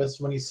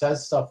disingenuous when he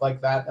says stuff like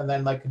that and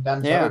then like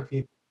condemns other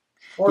people.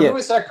 Or who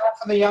was that girl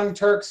from the Young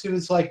Turks who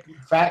was like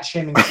fat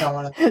shaming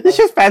someone? It's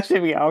just fat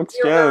shaming Alex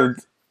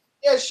Jones.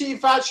 Yeah, she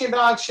fat shamed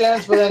Alex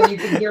Jones, but then you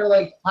can hear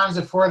like times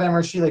before them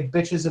where she like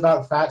bitches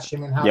about fat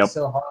shaming, how it's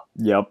so hard.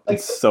 Yep, like,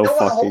 it's so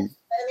fucking.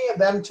 Any of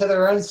them to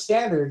their own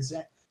standards,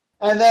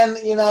 and then,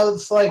 you know,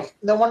 it's like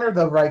no wonder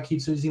the right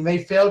keeps losing. They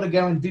fail to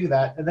go and do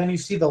that, and then you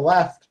see the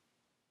left.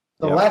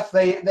 The left,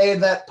 they had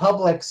that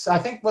Publix. I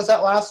think was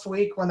that last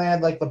week when they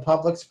had like the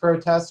Publix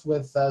protest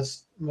with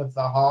the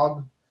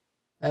hog.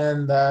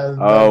 And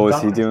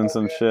was he doing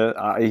some shit?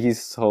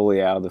 He's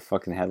totally out of the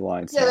fucking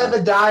headlines. Yeah,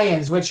 the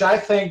die-ins, which I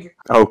think.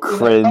 Oh,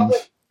 cringe!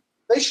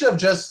 They should have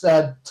just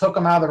took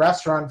him out of the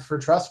restaurant for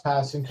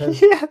trespassing. Because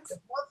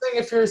one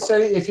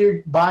thing if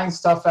you're buying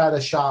stuff at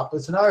a shop.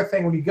 It's another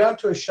thing when you go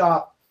into a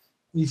shop,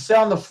 you sit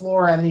on the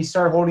floor and you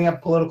start holding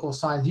up political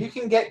signs. You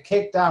can get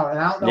kicked out, and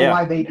I don't know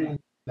why they didn't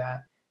do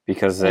that.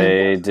 Because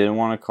they didn't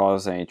want to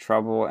cause any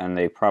trouble, and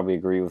they probably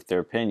agree with their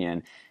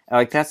opinion.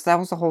 Like that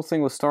was the whole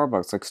thing with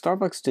Starbucks. Like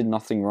Starbucks did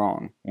nothing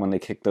wrong when they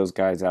kicked those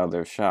guys out of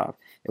their shop.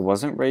 It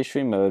wasn't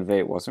racially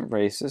motivated. It wasn't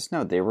racist.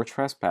 No, they were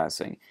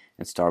trespassing.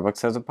 And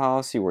Starbucks has a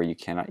policy where you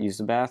cannot use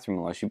the bathroom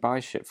unless you buy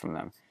shit from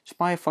them. Just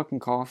buy a fucking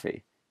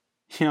coffee.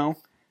 You know,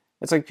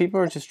 it's like people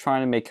are just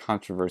trying to make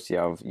controversy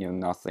out of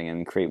nothing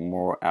and create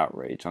more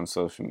outrage on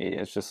social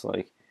media. It's just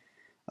like,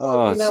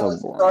 oh, it's so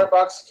boring.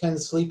 Starbucks can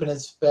sleep in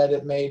its bed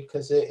it made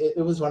because it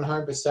was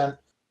 100%.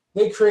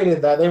 They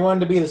created that. They wanted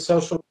to be the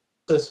social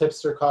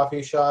hipster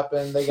coffee shop,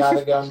 and they got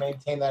to go and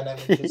maintain that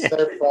image. It's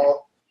their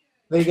fault.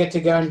 They get to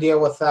go and deal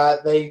with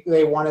that.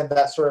 They wanted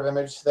that sort of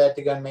image, so they had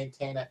to go and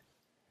maintain it.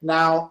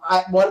 Now,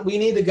 what we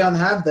need to go and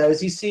have, though,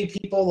 is you see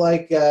people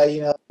like,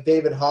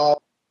 David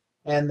Hall,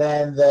 and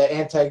then the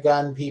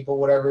anti-gun people,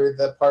 whatever,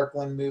 the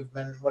Parkland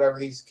movement, whatever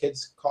these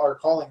kids are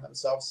calling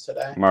themselves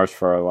today. March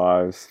for Our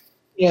Lives.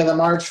 Yeah, the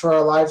March for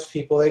Our Lives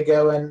people, they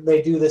go and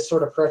they do this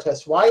sort of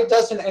protest. Why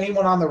doesn't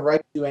anyone on the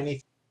right do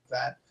anything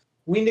like that?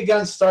 We need to go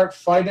and start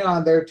fighting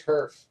on their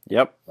turf.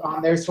 Yep.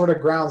 On their sort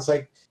of grounds.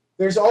 Like,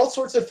 there's all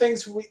sorts of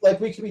things we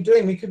could be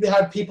doing. We could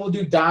have people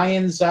do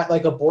die-ins at,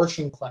 like,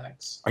 abortion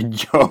clinics.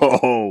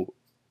 Yo!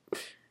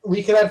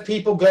 We could have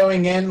people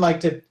going in,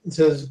 like, to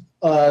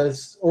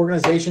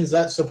organizations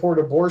that support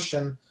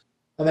abortion,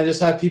 and then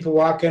just have people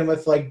walk in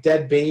with, like,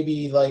 dead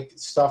baby, like,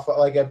 stuff,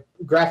 like a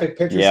graphic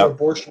pictures of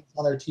abortion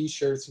on their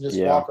T-shirts and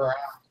just walk around.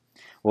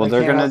 Well,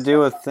 they're going to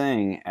do a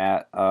thing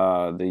at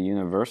the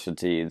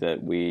university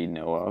that we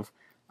know of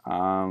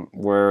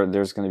where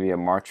there's going to be a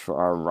March for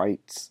Our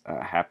Rights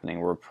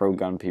happening where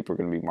pro-gun people are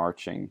going to be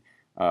marching,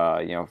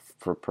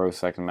 for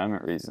pro-Second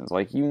Amendment reasons.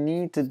 Like, you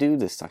need to do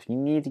this stuff. You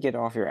need to get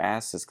off your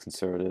asses,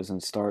 conservatives,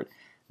 and start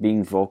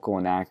being vocal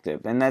and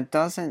active. And that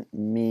doesn't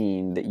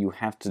mean that you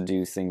have to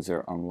do things that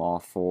are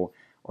unlawful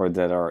or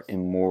that are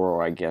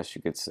immoral, I guess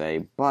you could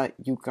say. But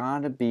you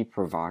gotta be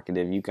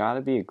provocative, you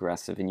gotta be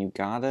aggressive, and you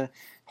gotta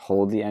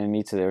hold the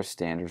enemy to their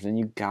standards, and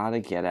you gotta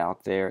get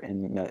out there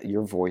and let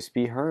your voice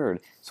be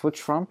heard. That's what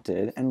Trump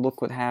did, and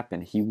look what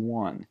happened. He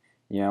won.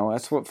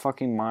 That's what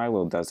fucking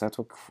Milo does. That's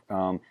what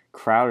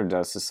Crowder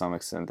does to some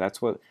extent. That's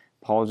what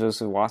Paul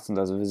Joseph Watson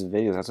does with his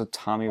videos. That's what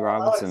Tommy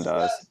Robinson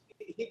does.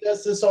 He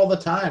does this all the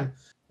time.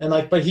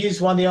 And but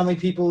he's one of the only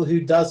people who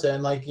does it.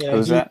 And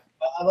who's that?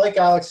 I like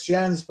Alex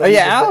Jones. But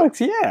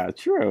Alex, yeah,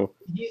 true.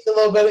 He's a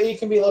little bit. He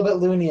can be a little bit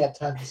loony at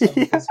times.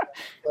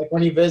 Like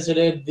when he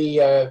visited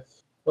the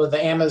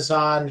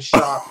Amazon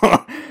shop.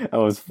 that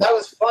was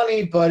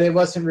funny, but it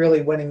wasn't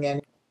really winning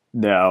any.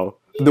 No,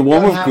 the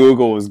one with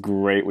Google was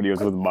great when he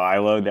was with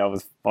Milo. That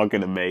was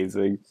fucking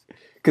amazing.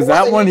 Because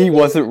that one he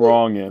wasn't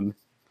wrong in.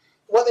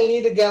 What they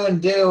need to go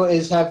and do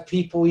is have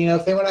people,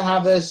 if they want to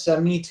have this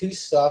Me Too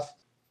stuff,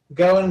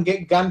 go and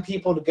get gun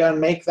people to go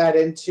and make that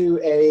into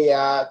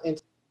a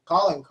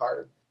calling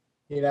card.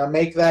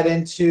 Make that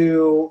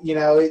into,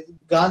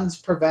 guns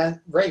prevent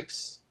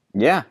rapes.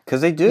 Yeah, because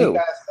they do.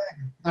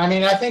 I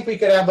mean, I think we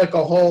could have like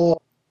a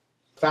whole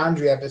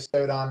Foundry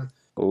episode on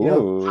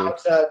how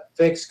to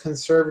fix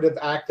conservative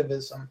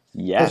activism.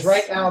 Yes. Because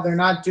right now they're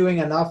not doing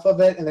enough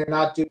of it, and they're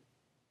not doing.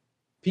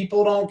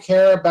 People don't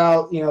care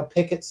about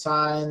picket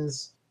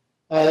signs.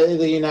 And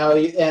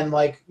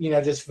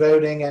just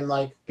voting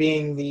and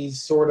being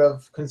these sort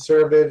of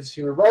conservatives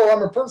who are,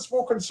 I'm a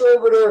principled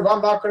conservative,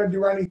 I'm not going to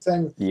do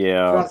anything.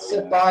 Yeah. I'm going to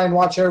sit by and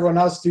watch everyone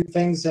else do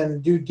things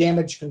and do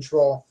damage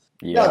control.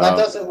 Yeah. No, that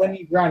doesn't win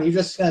you ground. You're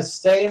just going to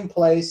stay in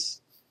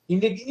place. You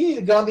need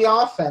to go on the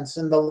offense,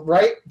 and the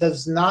right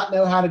does not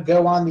know how to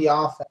go on the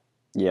offense.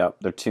 Yep,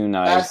 they're too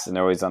nice, and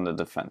they're always on the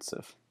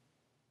defensive.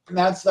 And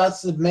that's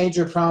the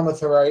major problem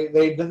with the right.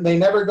 They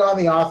never go on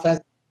the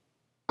offense.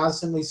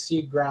 Constantly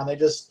cede ground.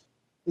 It's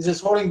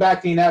just holding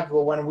back the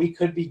inevitable when we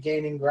could be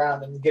gaining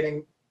ground and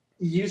getting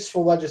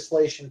useful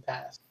legislation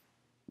passed.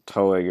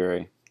 Totally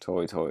agree.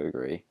 Totally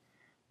agree.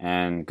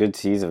 And good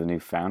tease of a new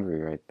Foundry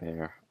right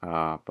there.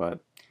 But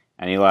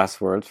any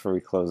last words before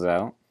we close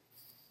out?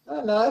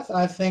 No,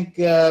 I think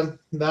that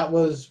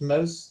was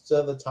most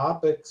of the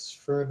topics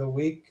for the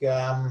week.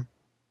 Can't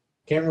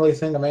really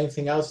think of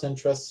anything else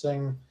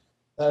interesting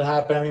that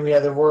happened. I mean, we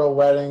had the royal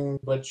wedding,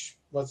 which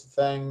was a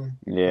thing.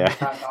 Yeah,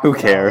 who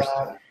cares?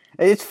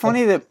 It's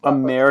funny that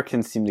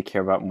Americans seem to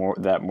care about more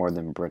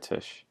than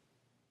British.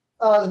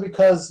 It's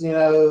because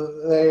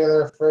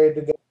they're afraid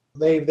to go.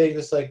 They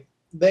just I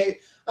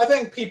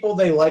think people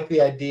like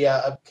the idea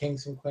of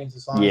kings and queens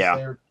as long as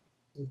they're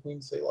kings and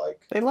queens they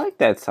like. They like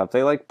that stuff.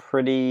 They like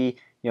pretty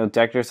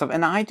decorative stuff,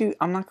 and I do.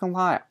 I'm not gonna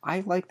lie,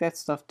 I like that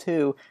stuff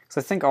too.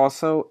 Because I think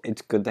also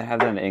it's good to have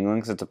that in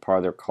England because it's a part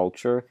of their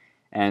culture.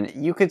 And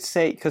you could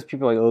say, because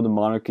people are like, the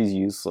monarchy's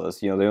useless.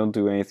 They don't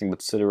do anything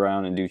but sit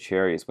around and do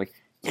charities. Like,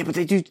 yeah, but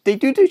they do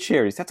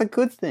charities. That's a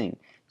good thing,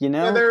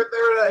 Yeah, they're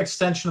an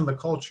extension of the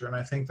culture, and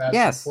I think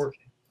that's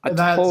important. I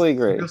totally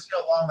agree. You'll see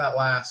how long that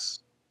lasts.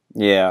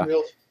 Yeah.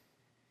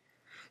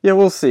 Yeah,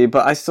 we'll see,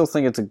 but I still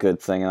think it's a good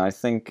thing, and I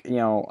think,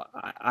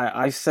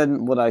 I said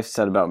what I've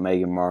said about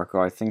Meghan Markle.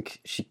 I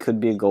think she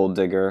could be a gold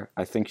digger.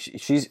 I think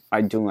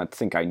I do not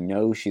think I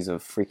know she's a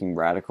freaking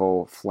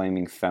radical,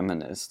 flaming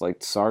feminist.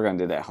 Like, Sargon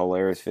did that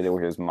hilarious video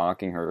where he was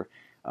mocking her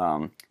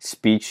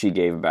speech she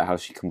gave about how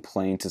she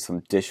complained to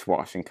some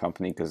dishwashing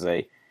company because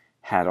they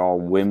had all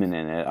women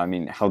in it. I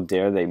mean, how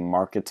dare they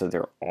market to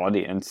their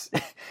audience?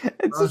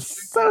 It's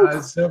just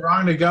it's so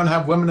wrong to go and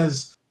have women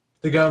as...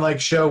 to go and like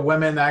show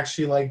women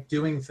actually like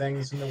doing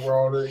things in the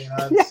world.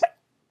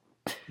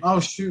 Oh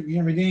shoot, we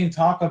didn't even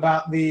talk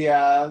about the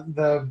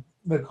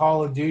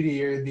Call of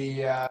Duty or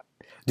the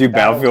Dude,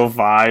 Battlefield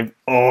 5.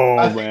 Oh,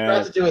 I think man. we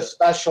have to do a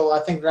special.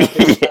 I think we have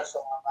to do a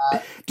special on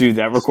that. Dude,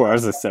 that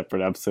requires a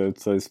separate episode,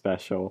 so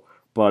special.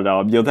 But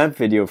that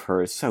video of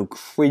her is so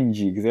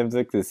cringy because they have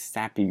like this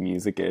sappy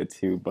music in it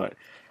too. But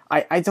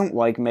I don't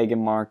like Meghan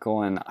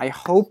Markle, and I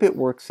hope it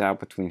works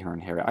out between her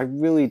and Harry. I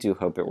really do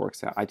hope it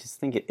works out. I just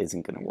think it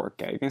isn't going to work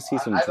out. You're going to see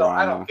some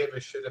drama. I don't give a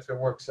shit if it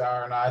works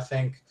out or not.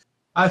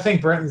 I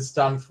think Britain's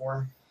done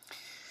for.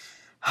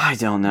 I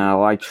don't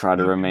know. I try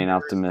to remain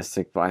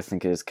optimistic, but I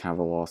think it is kind of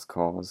a lost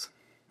cause.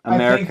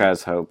 America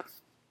has hope.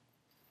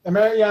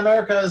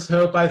 America has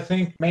hope. I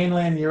think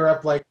mainland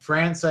Europe, like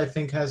France, I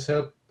think has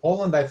hope.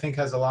 Poland, I think,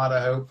 has a lot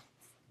of hope.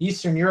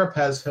 Eastern Europe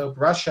has hope.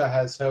 Russia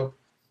has hope.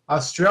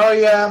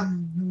 Australia,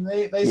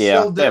 they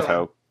still do. They have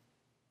hope.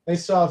 They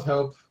still have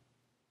hope.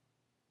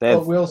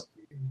 But we'll see.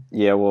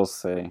 Yeah, we'll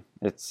see.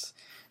 It's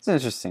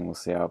interesting. We'll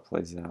see how it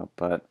plays out.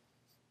 But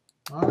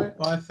all right.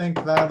 Well, I think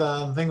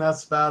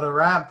that's about a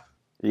wrap.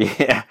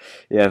 Yeah.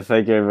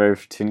 Thank you everybody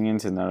for tuning in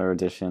to another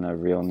edition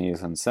of Real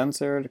News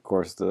Uncensored. Of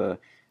course, the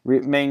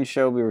main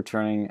show will be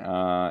returning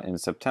in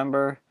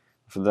September.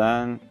 For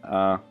then,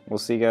 we'll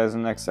see you guys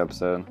in the next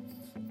episode.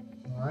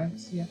 All right.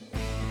 See ya.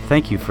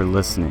 Thank you for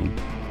listening.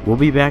 We'll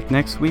be back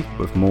next week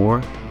with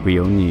more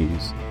Real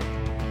News.